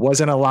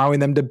 wasn't allowing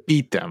them to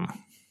beat them.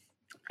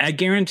 I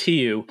guarantee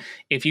you,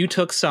 if you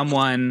took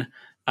someone,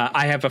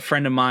 I have a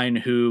friend of mine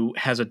who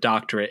has a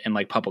doctorate in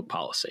like public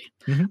policy.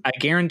 Mm-hmm. I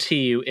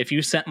guarantee you, if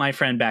you sent my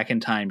friend back in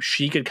time,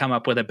 she could come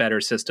up with a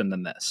better system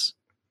than this.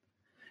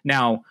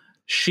 Now,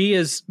 she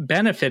is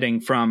benefiting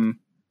from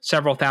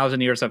several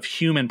thousand years of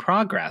human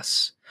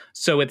progress.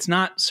 So it's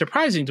not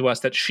surprising to us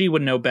that she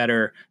would know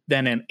better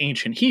than an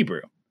ancient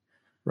Hebrew.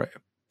 Right.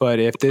 But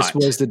if this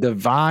was the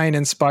divine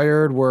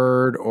inspired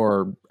word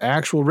or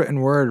actual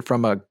written word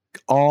from a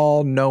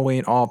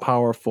all-knowing,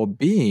 all-powerful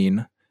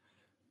being,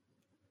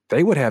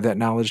 they would have that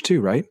knowledge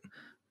too, right?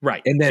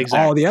 Right. And then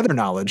all the other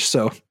knowledge.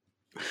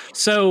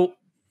 So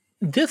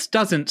this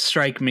doesn't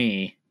strike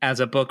me as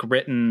a book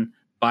written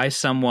by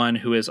someone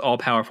who is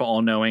all-powerful,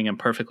 all-knowing, and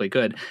perfectly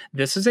good.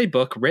 This is a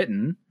book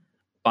written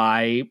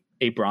by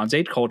a Bronze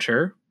Age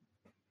culture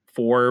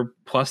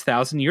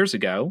 4,000+ years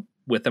ago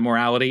with the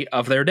morality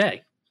of their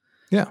day.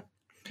 Yeah.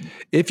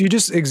 If you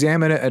just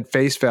examine it at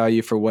face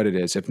value for what it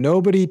is, if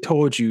nobody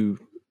told you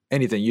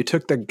anything, you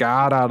took the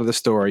God out of the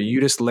story,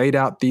 you just laid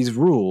out these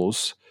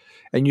rules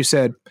and you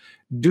said,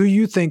 do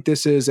you think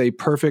this is a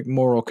perfect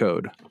moral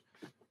code?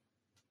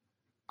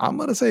 I'm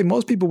going to say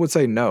most people would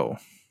say no.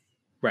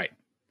 Right.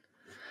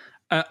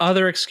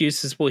 Other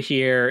excuses we'll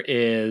hear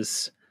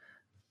is,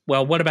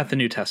 well, what about the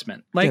New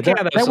Testament? Like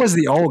that was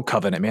the old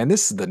covenant, man.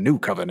 This is the new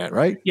covenant,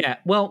 right? Yeah.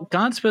 Well,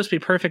 God's supposed to be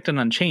perfect and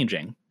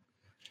unchanging.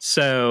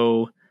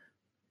 So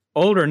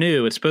old or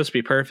new, it's supposed to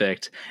be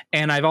perfect.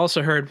 And I've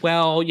also heard,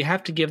 well, you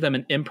have to give them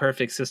an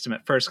imperfect system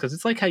at first, because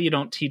it's like how you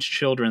don't teach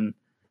children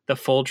the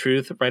full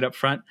truth right up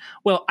front.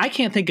 Well, I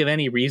can't think of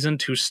any reason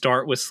to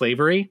start with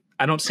slavery.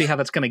 I don't see how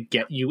that's going to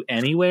get you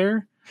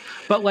anywhere.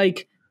 But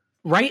like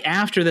right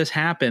after this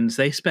happens,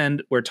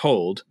 we're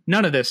told,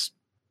 none of this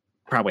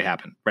probably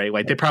happened, right?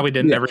 Like they probably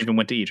didn't ever even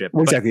went to Egypt.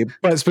 Exactly.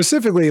 But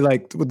specifically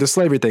like with the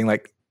slavery thing,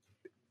 like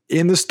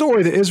in the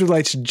story, the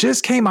Israelites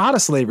just came out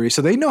of slavery,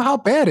 so they know how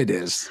bad it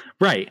is.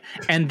 Right.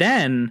 And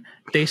then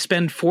they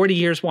spend 40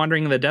 years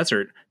wandering in the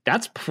desert.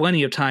 That's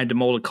plenty of time to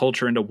mold a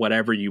culture into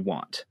whatever you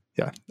want.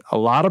 Yeah. A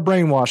lot of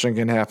brainwashing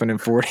can happen in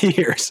 40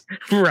 years.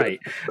 Right.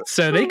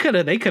 So they could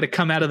have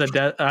come out of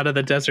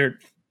the desert,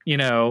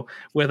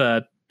 with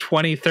a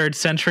 23rd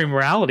century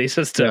morality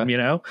system,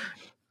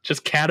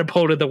 just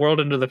catapulted the world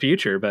into the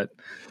future. But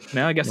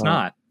no, I guess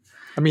not.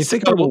 I mean,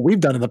 think about what we've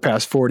done in the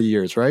past 40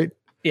 years, right?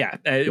 Yeah.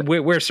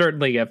 We're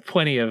certainly have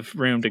plenty of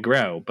room to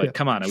grow, but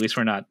come on, at least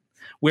we're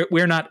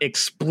not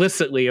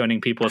explicitly owning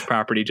people as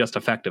property, just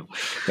effectively.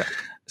 Yeah.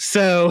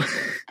 So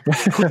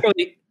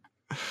clearly,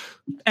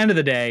 end of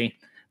the day,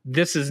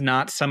 this is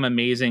not some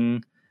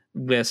amazing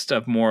list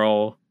of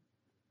moral,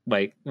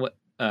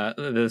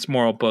 this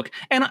moral book.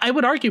 And I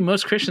would argue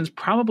most Christians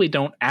probably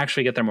don't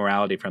actually get their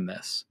morality from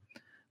this.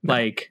 No.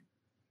 Like,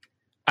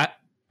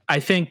 I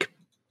think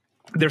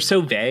they're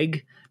so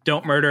vague.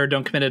 Don't murder,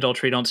 don't commit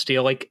adultery, don't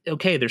steal. Like,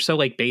 okay, they're so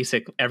like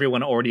basic.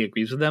 Everyone already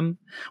agrees with them.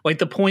 Like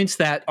the points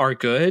that are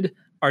good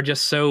are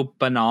just so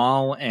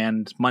banal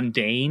and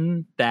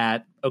mundane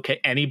that,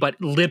 okay,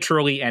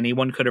 literally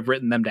anyone could have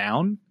written them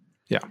down.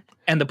 Yeah.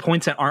 And the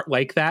points that aren't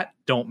like that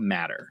don't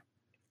matter.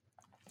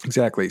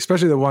 Exactly.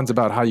 Especially the ones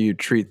about how you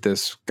treat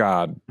this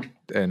God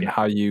and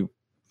how you.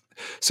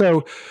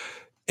 So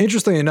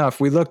interestingly enough,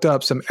 we looked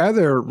up some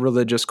other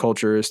religious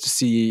cultures to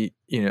see,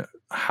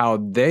 how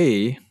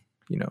they,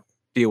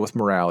 deal with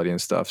morality and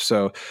stuff.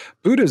 So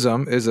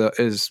Buddhism is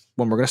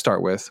one we're going to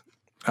start with.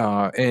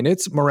 And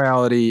its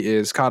morality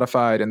is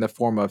codified in the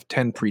form of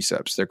 10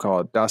 precepts. They're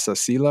called Dasa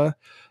Sila,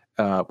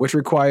 which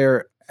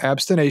require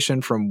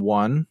abstination from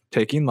 1,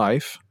 taking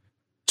life,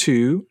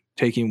 2,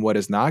 taking what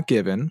is not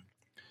given.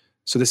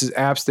 So this is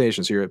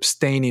abstination. So you're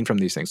abstaining from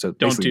these things. So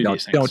don't do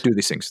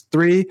these things.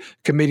 3,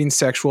 committing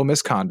sexual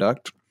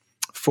misconduct.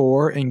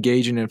 4,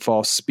 engaging in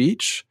false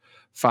speech.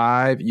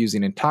 5,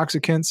 using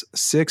intoxicants.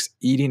 6,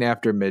 eating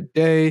after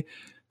midday.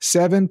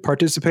 7,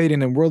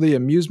 participating in worldly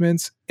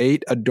amusements.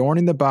 8,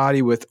 adorning the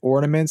body with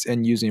ornaments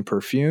and using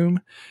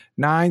perfume.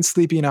 9,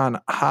 sleeping on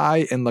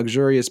high and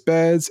luxurious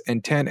beds.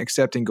 And 10,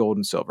 accepting gold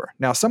and silver.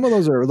 Now, some of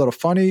those are a little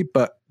funny,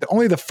 but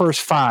only the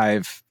first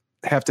 5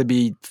 have to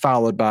be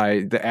followed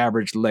by the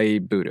average lay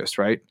Buddhist,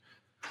 right?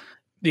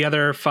 The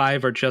other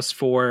 5 are just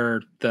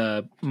for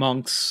the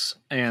monks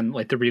and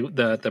like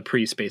the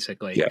priests,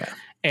 basically. Yeah.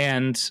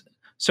 And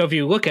so if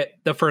you look at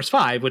the first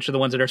 5, which are the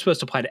ones that are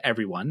supposed to apply to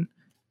everyone,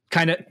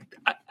 kind of,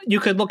 you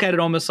could look at it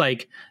almost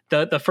like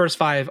the first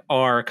 5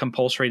 are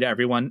compulsory to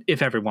everyone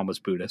if everyone was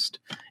Buddhist.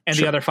 And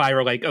the other 5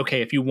 are like,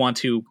 okay, if you want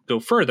to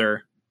go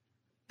further,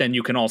 then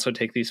you can also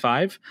take these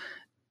 5.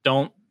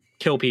 Don't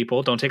kill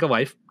people. Don't take a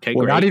life. Okay,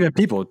 Well, great. not even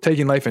people,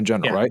 taking life in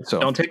general, right? So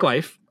don't take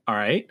life. All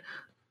right.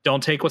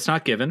 Don't take what's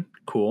not given.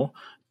 Cool.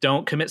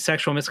 Don't commit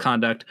sexual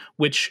misconduct,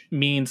 which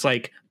means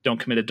like don't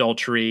commit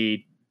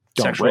adultery,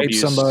 don't sexual rape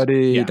abuse.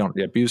 Somebody, don't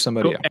abuse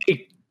somebody. Cool.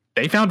 Hey,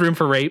 they found room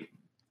for rape.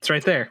 It's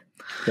right there.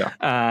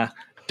 Yeah.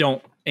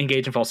 Don't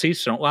engage in false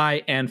speech. Don't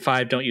lie. And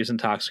 5, don't use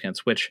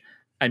intoxicants, which,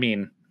 I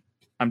mean,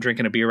 I'm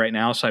drinking a beer right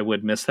now, so I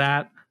would miss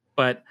that.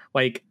 But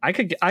like, I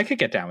could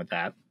get down with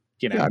that.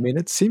 You know, yeah, I mean,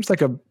 it seems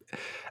like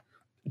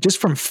just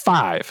from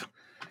 5,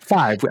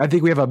 I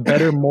think we have a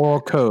better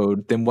moral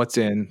code than what's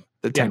in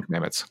the 10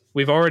 Commandments.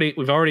 We've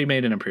already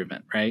made an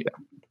improvement, right?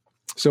 Yeah.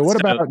 So what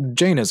about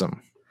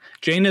Jainism?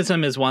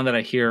 Jainism is one that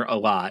I hear a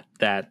lot,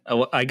 that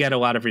I get a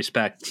lot of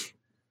respect.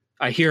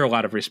 I hear a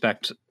lot of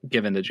respect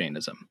given to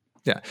Jainism.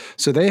 Yeah.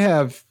 So they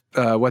have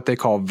what they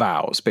call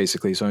vows,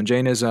 basically. So in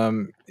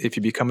Jainism, if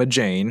you become a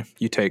Jain,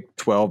 you take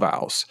 12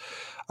 vows.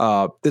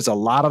 There's a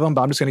lot of them,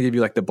 but I'm just going to give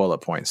you like the bullet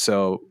points.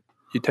 So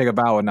you take a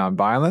vow of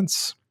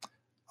nonviolence,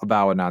 a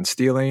vow of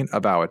non-stealing, a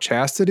vow of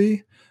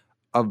chastity,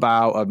 a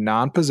vow of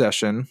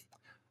non-possession,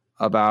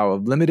 a vow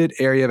of limited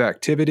area of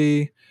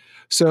activity.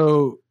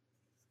 So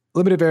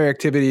limited area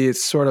activity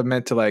is sort of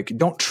meant to like,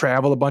 don't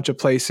travel a bunch of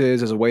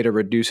places as a way to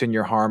reducing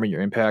your harm and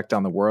your impact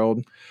on the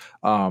world.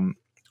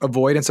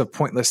 Avoidance of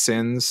pointless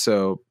sins.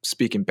 So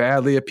speaking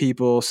badly of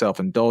people,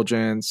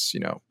 self-indulgence,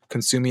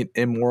 consuming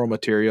immoral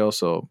material.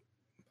 So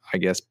I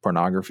guess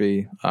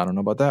pornography. I don't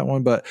know about that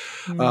one, but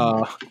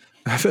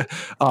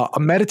a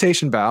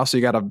meditation vow. So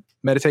you got to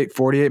meditate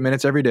 48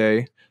 minutes every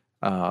day.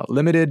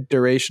 Limited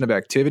duration of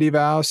activity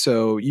vow.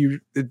 So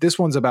this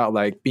one's about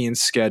like being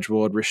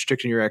scheduled,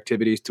 restricting your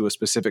activities to a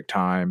specific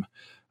time.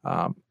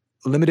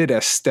 Limited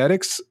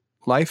aesthetics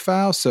life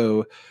vow.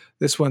 So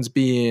this one's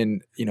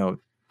being,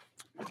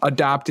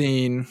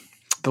 adopting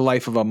the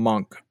life of a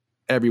monk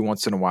every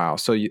once in a while.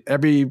 So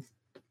every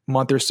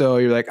month or so,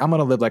 you're like, I'm going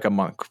to live like a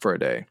monk for a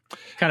day.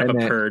 Kind of a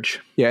purge.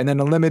 Yeah. And then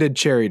a limited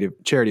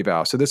charity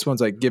vow. So this one's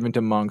like given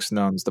to monks,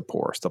 nuns, the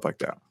poor, stuff like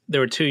that. There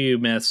were 2 you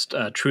missed,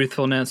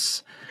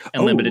 truthfulness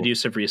and limited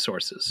use of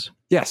resources.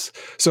 Yes.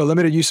 So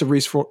limited use of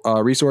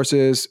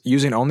resources,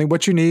 using only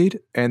what you need.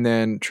 And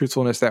then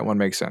truthfulness, that one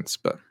makes sense.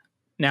 But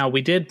now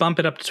we did bump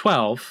it up to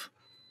 12,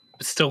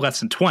 but still less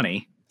than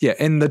 20. Yeah,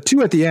 and the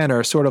 2 at the end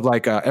are sort of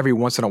like every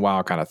once in a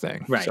while kind of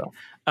thing. Right. So.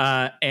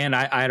 And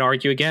I'd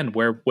argue again,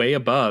 we're way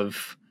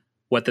above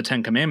what the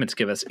 10 Commandments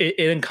give us. It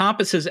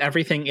encompasses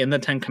everything in the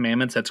 10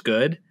 Commandments that's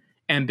good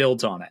and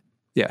builds on it.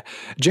 Yeah.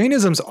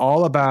 Jainism's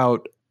all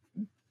about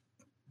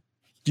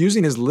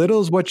using as little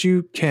as what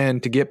you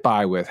can to get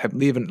by with,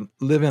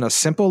 living a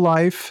simple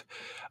life,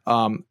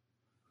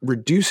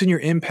 reducing your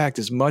impact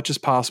as much as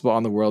possible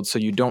on the world so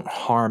you don't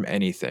harm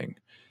anything.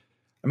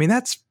 I mean,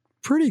 that's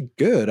pretty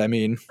good. I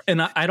mean,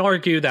 and I'd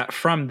argue that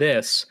from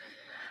this,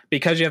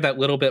 because you have that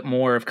little bit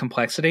more of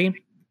complexity,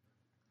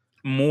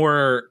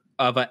 more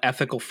of an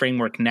ethical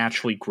framework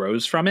naturally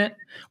grows from it.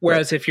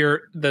 Whereas if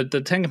you're the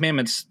 10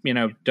 Commandments,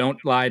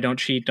 don't lie, don't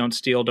cheat, don't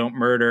steal, don't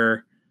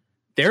murder.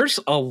 There's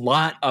a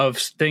lot of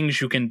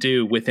things you can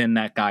do within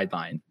that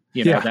guideline.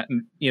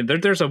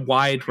 There's a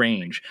wide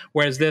range,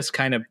 whereas this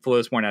kind of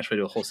flows more naturally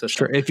to the whole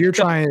system. Sure. If you're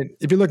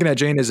looking at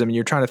Jainism and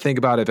you're trying to think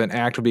about if an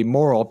act would be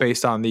moral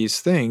based on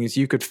these things,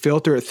 you could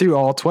filter it through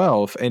all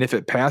 12. And if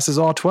it passes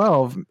all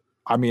 12,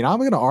 I mean, I'm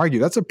going to argue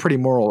that's a pretty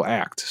moral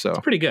act. So it's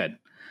pretty good.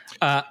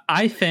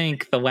 I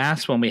think the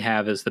last one we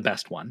have is the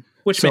best one,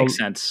 which makes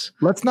sense.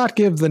 Let's not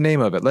give the name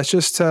of it. Let's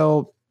just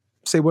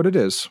say what it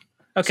is.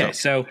 Okay.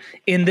 So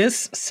in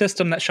this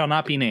system that shall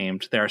not be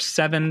named, there are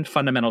 7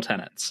 fundamental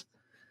tenets.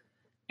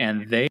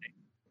 And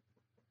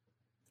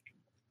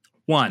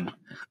one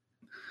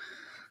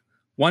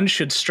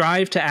should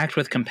strive to act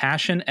with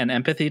compassion and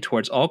empathy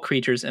towards all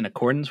creatures in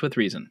accordance with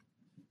reason.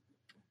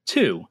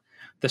 2,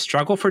 the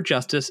struggle for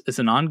justice is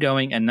an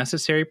ongoing and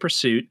necessary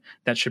pursuit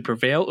that should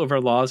prevail over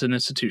laws and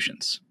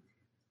institutions.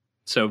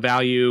 So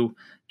value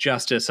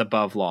justice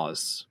above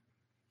laws.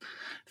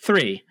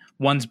 3,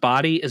 one's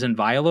body is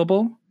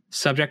inviolable,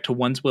 subject to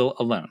one's will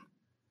alone.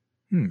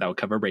 That would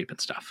cover rape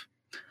and stuff.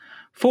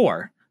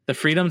 4, the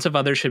freedoms of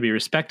others should be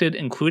respected,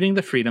 including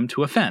the freedom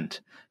to offend.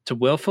 To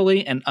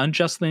willfully and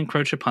unjustly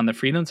encroach upon the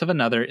freedoms of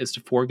another is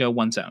to forego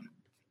one's own.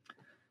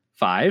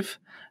 5,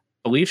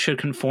 belief should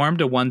conform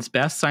to one's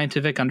best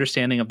scientific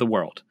understanding of the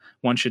world.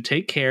 One should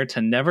take care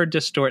to never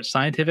distort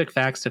scientific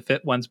facts to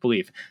fit one's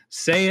belief.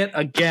 Say it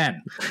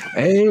again.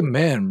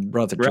 Amen,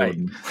 Brother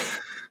Jordan.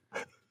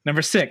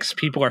 Number 6,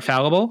 people are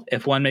fallible.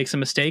 If one makes a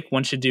mistake,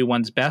 one should do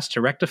one's best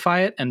to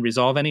rectify it and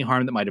resolve any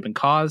harm that might have been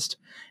caused.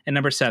 And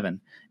number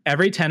 7,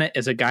 every tenet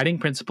is a guiding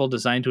principle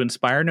designed to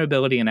inspire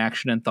nobility in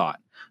action and thought.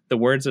 The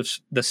words of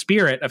the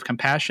spirit of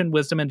compassion,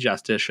 wisdom, and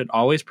justice should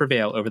always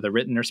prevail over the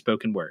written or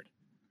spoken word.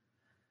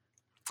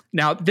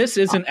 Now, this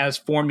isn't as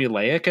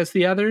formulaic as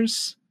the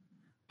others,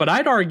 but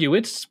I'd argue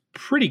it's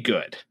pretty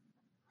good.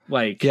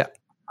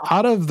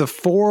 Out of the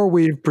 4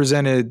 we've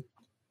presented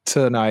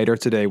tonight or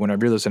today,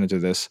 whenever you're listening to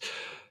this,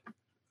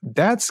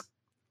 that's,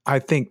 I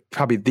think,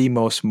 probably the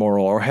most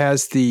moral, or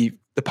has the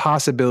the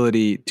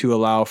possibility to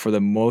allow for the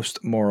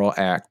most moral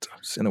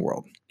acts in the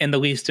world. And the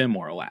least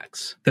immoral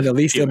acts. And the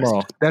least fewest.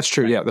 immoral. That's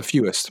true. Right. Yeah, the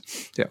fewest.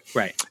 Yeah.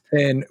 Right.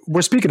 And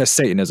we're speaking of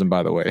Satanism,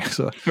 by the way.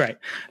 So Right.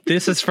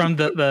 This is from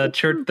the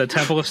church, the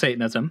Temple of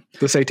Satanism.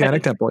 the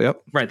Satanic Temple,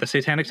 yep. Right, the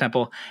Satanic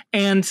Temple.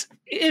 And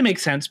it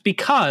makes sense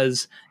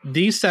because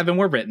these 7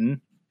 were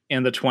written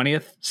in the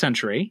 20th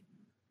century,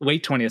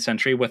 late 20th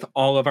century, with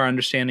all of our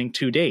understanding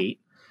to date,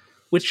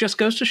 which just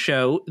goes to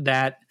show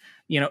that,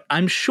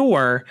 I'm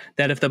sure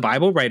that if the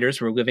Bible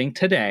writers were living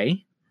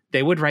today,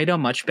 they would write a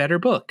much better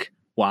book.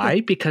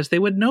 Why? Because they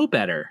would know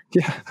better.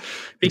 Yeah.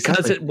 Because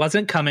exactly. it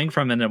wasn't coming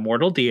from an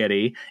immortal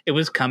deity. It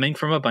was coming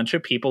from a bunch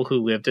of people who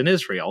lived in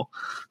Israel.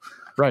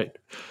 Right.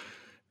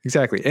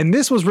 Exactly. And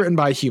this was written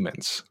by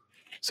humans.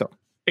 So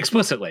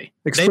Explicitly.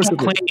 They don't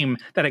claim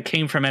that it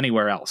came from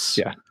anywhere else.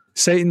 Yeah.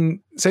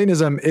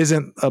 Satanism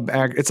isn't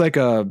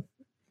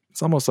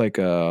it's almost like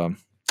a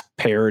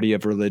parody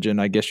of religion,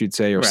 I guess you'd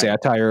say, or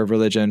satire of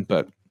religion,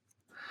 but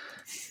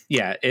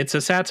yeah, it's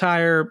a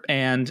satire,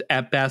 and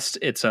at best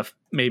it's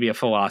maybe a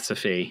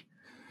philosophy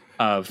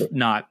of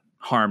not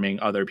harming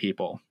other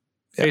people.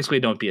 Yeah. Basically,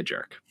 don't be a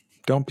jerk.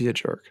 Don't be a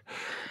jerk.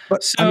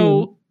 But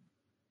so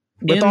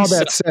with all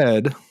that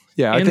said,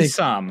 yeah, I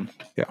think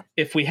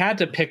if we had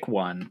to pick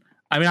one,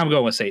 I'm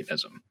going with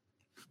Satanism.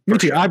 Me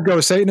too. Sure. I'd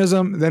go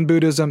Satanism, then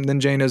Buddhism, then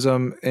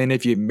Jainism. And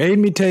if you made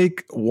me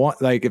take one,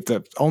 like if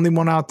the only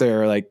one out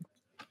there, like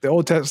the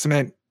Old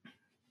Testament,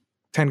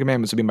 10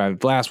 Commandments would be my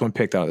last one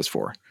picked out of this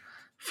 4.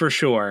 For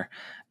sure.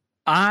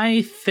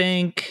 I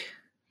think,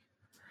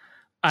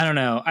 I don't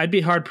know. I'd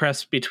be hard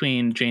pressed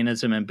between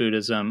Jainism and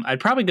Buddhism.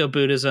 I'd probably go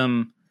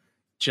Buddhism.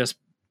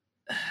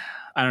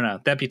 I don't know.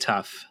 That'd be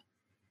tough.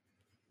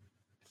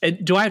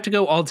 Do I have to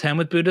go all 10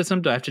 with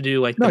Buddhism? Do I have to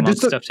do like the monk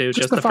stuff too?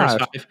 Just the first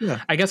 5? Yeah.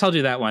 I guess I'll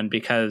do that one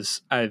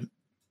because that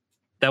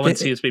one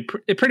seems to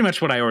be pretty much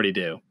what I already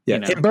do. Yeah.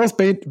 In both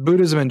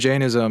Buddhism and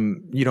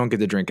Jainism, you don't get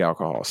to drink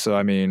alcohol. So,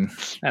 I mean.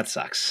 That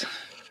sucks.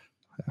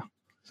 Yeah.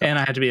 So. And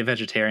I had to be a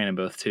vegetarian in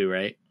both too,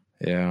 right?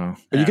 Yeah.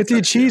 But you get to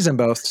eat cheese in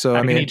both. So,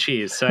 I mean. Can eat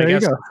cheese. So I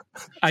guess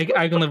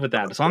I can live with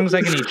that. As long as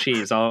I can eat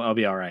cheese, I'll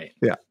be all right.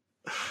 Yeah.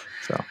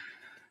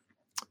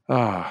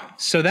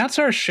 So that's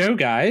our show,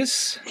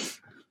 guys.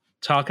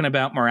 Talking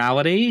about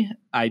morality.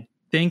 I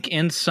think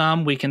in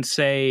sum we can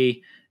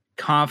say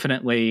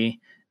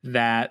confidently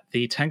that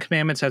the 10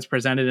 Commandments as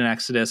presented in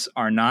Exodus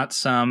are not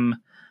some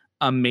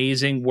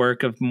amazing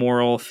work of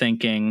moral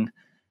thinking.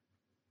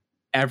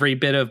 Every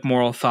bit of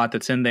moral thought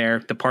that's in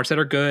there, the parts that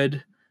are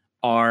good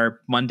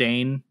are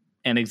mundane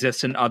and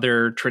exist in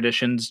other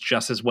traditions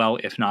just as well,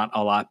 if not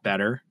a lot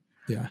better.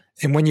 Yeah.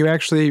 And when you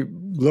actually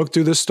look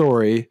through the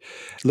story,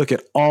 look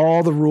at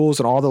all the rules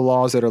and all the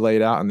laws that are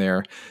laid out in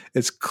there,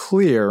 it's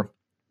clear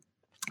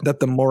that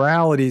the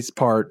moralities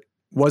part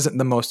wasn't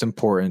the most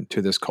important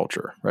to this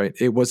culture, right?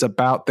 It was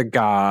about the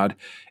God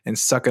and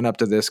sucking up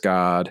to this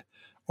God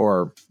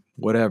or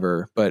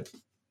whatever, but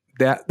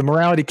that the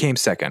morality came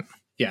second.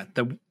 Yeah.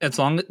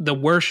 The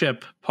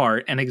worship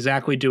part and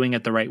exactly doing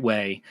it the right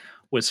way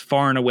was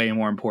far and away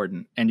more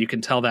important. And you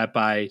can tell that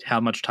by how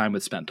much time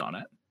was spent on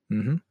it.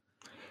 Mm-hmm.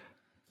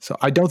 So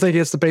I don't think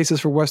it's the basis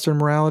for Western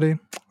morality.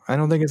 I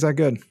don't think it's that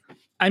good.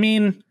 I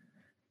mean,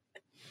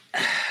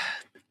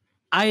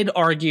 I'd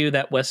argue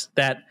that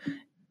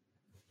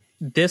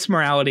this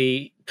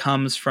morality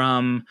comes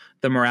from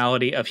the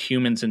morality of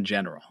humans in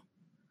general.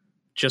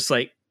 Just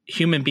like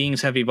human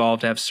beings have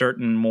evolved to have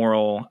certain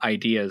moral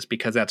ideas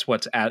because that's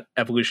what's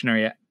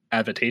evolutionary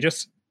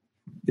advantageous.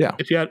 Yeah.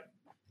 If you had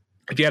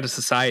a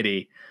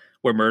society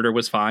where murder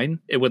was fine,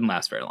 it wouldn't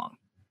last very long,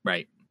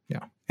 right?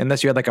 Yeah.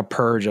 Unless you had like a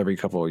purge every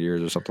couple of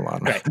years or something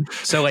like that. Right.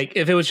 So like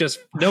if it was just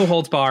no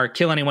holds bar,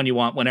 kill anyone you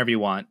want, whenever you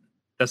want,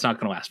 that's not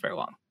going to last very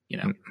long.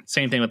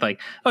 Same thing with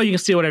like, oh, you can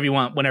steal whatever you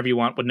want, whenever you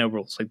want with no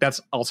rules. Like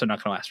that's also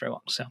not going to last very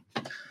long.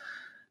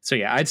 So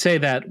yeah, I'd say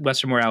that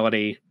Western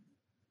morality,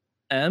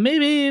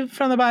 maybe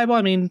from the Bible.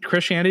 I mean,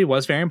 Christianity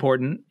was very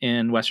important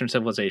in Western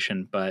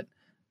civilization, but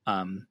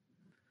I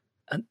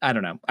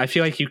don't know. I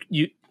feel like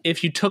you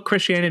if you took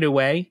Christianity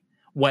away,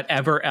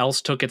 whatever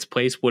else took its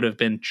place would have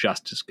been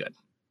just as good.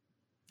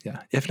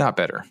 Yeah, if not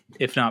better.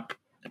 If not,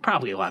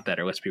 probably a lot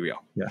better. Let's be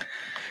real. Yeah.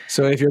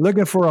 So if you're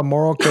looking for a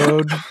moral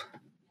code,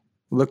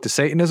 look to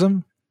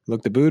Satanism,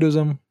 look to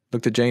Buddhism,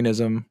 look to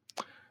Jainism.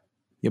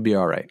 You'll be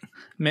all right.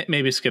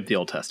 Maybe skip the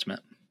Old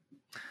Testament.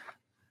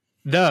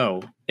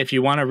 Though, if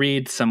you want to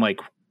read some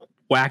like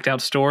whacked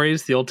out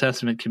stories, the Old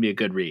Testament can be a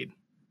good read.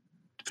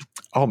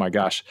 Oh my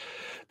gosh.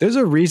 There's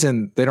a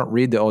reason they don't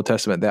read the Old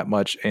Testament that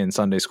much in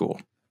Sunday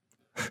school.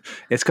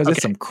 It's because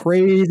it's some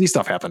crazy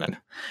stuff happening.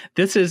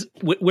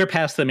 We're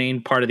past the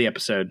main part of the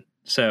episode.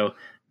 So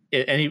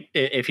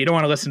if you don't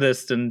want to listen to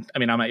this, then, I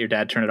mean, I'm not your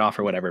dad, turn it off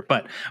or whatever.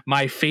 But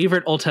my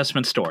favorite Old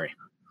Testament story,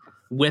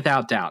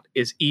 without doubt,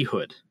 is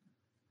Ehud,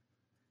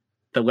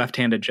 the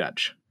left-handed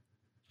judge.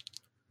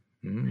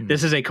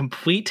 This is a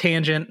complete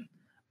tangent,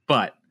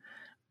 but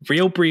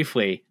real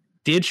briefly,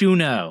 did you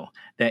know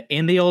that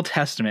in the Old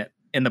Testament,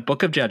 in the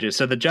book of Judges,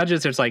 so the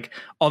judges, there's like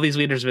all these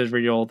leaders of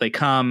Israel, they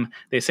come,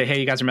 they say,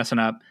 hey, you guys are messing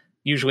up.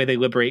 usually they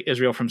liberate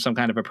Israel from some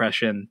kind of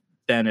oppression,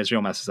 then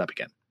Israel messes up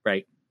again,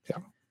 right? Yeah.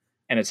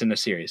 And it's in a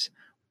series.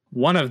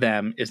 One of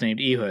them is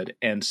named Ehud.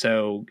 And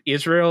so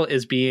Israel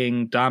is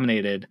being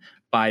dominated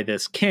by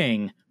this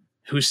king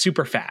who's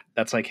super fat.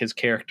 That's like his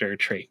character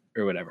trait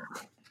or whatever.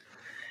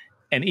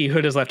 And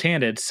Ehud is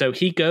left-handed. So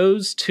he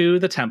goes to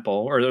the temple,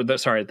 or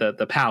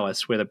the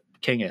palace where the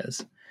king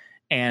is.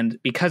 And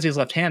because he's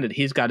left-handed,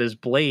 he's got his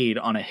blade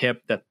on a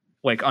hip that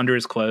like under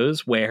his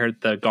clothes where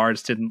the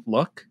guards didn't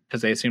look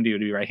because they assumed he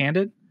would be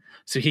right-handed.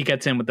 So he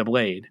gets in with the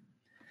blade.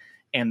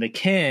 And the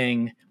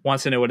king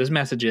wants to know what his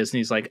message is. And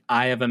he's like,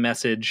 I have a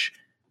message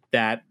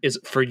that is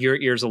for your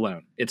ears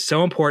alone. It's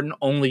so important,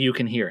 only you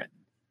can hear it.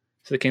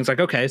 So the king's like,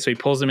 okay. So he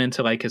pulls him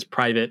into like his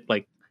private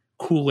like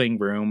cooling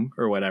room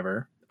or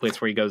whatever, the place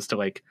where he goes to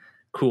like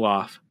cool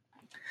off.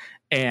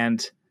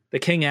 And the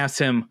king asks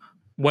him,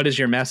 what is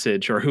your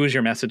message, or who is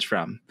your message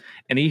from?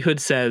 And Ehud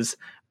says,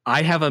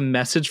 I have a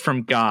message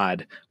from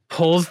God,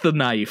 pulls the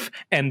knife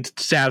and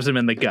stabs him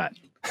in the gut.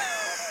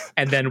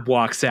 And then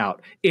walks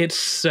out. It's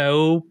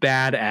so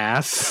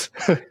badass.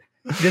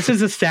 This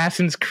is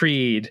Assassin's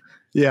Creed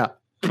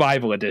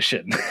Bible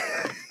edition.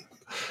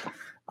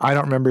 I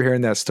don't remember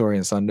hearing that story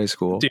in Sunday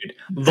school. Dude,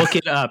 look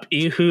it up.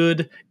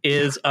 Ehud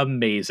is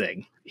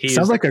amazing.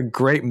 Sounds like a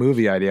great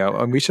movie idea.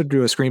 We should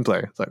do a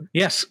screenplay. It's like,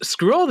 yes,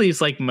 screw all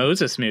these like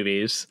Moses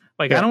movies.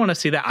 Like, I don't want to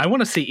see that. I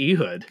want to see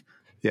Ehud.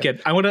 Yeah.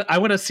 I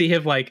want to see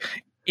him like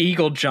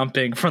eagle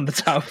jumping from the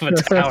top of a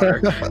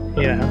tower.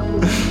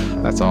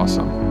 That's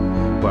awesome.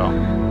 Well,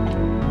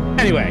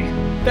 anyway,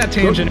 that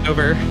tangent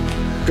over.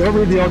 Go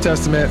read the Old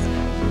Testament.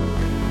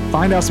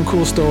 Find out some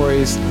cool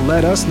stories.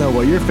 Let us know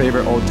what your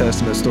favorite Old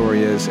Testament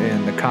story is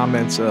in the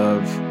comments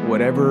of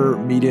whatever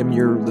medium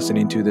you're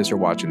listening to this or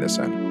watching this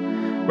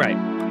in. Right.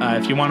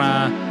 If you want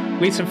to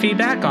leave some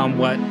feedback on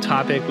what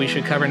topic we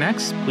should cover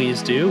next,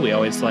 please do. We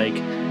always like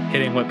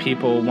hitting what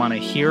people want to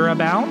hear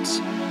about.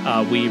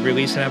 We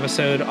release an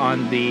episode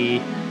on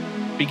the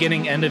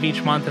beginning, end of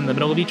each month, and the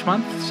middle of each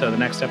month. So the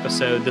next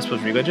episode, this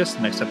was religious.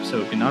 The next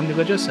episode would be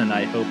non-religious, and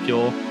I hope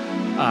you'll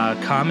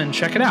come and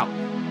check it out.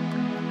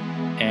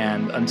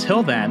 And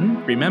until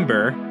then,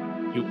 remember,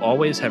 you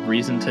always have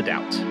reason to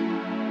doubt.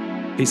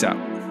 Peace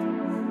out.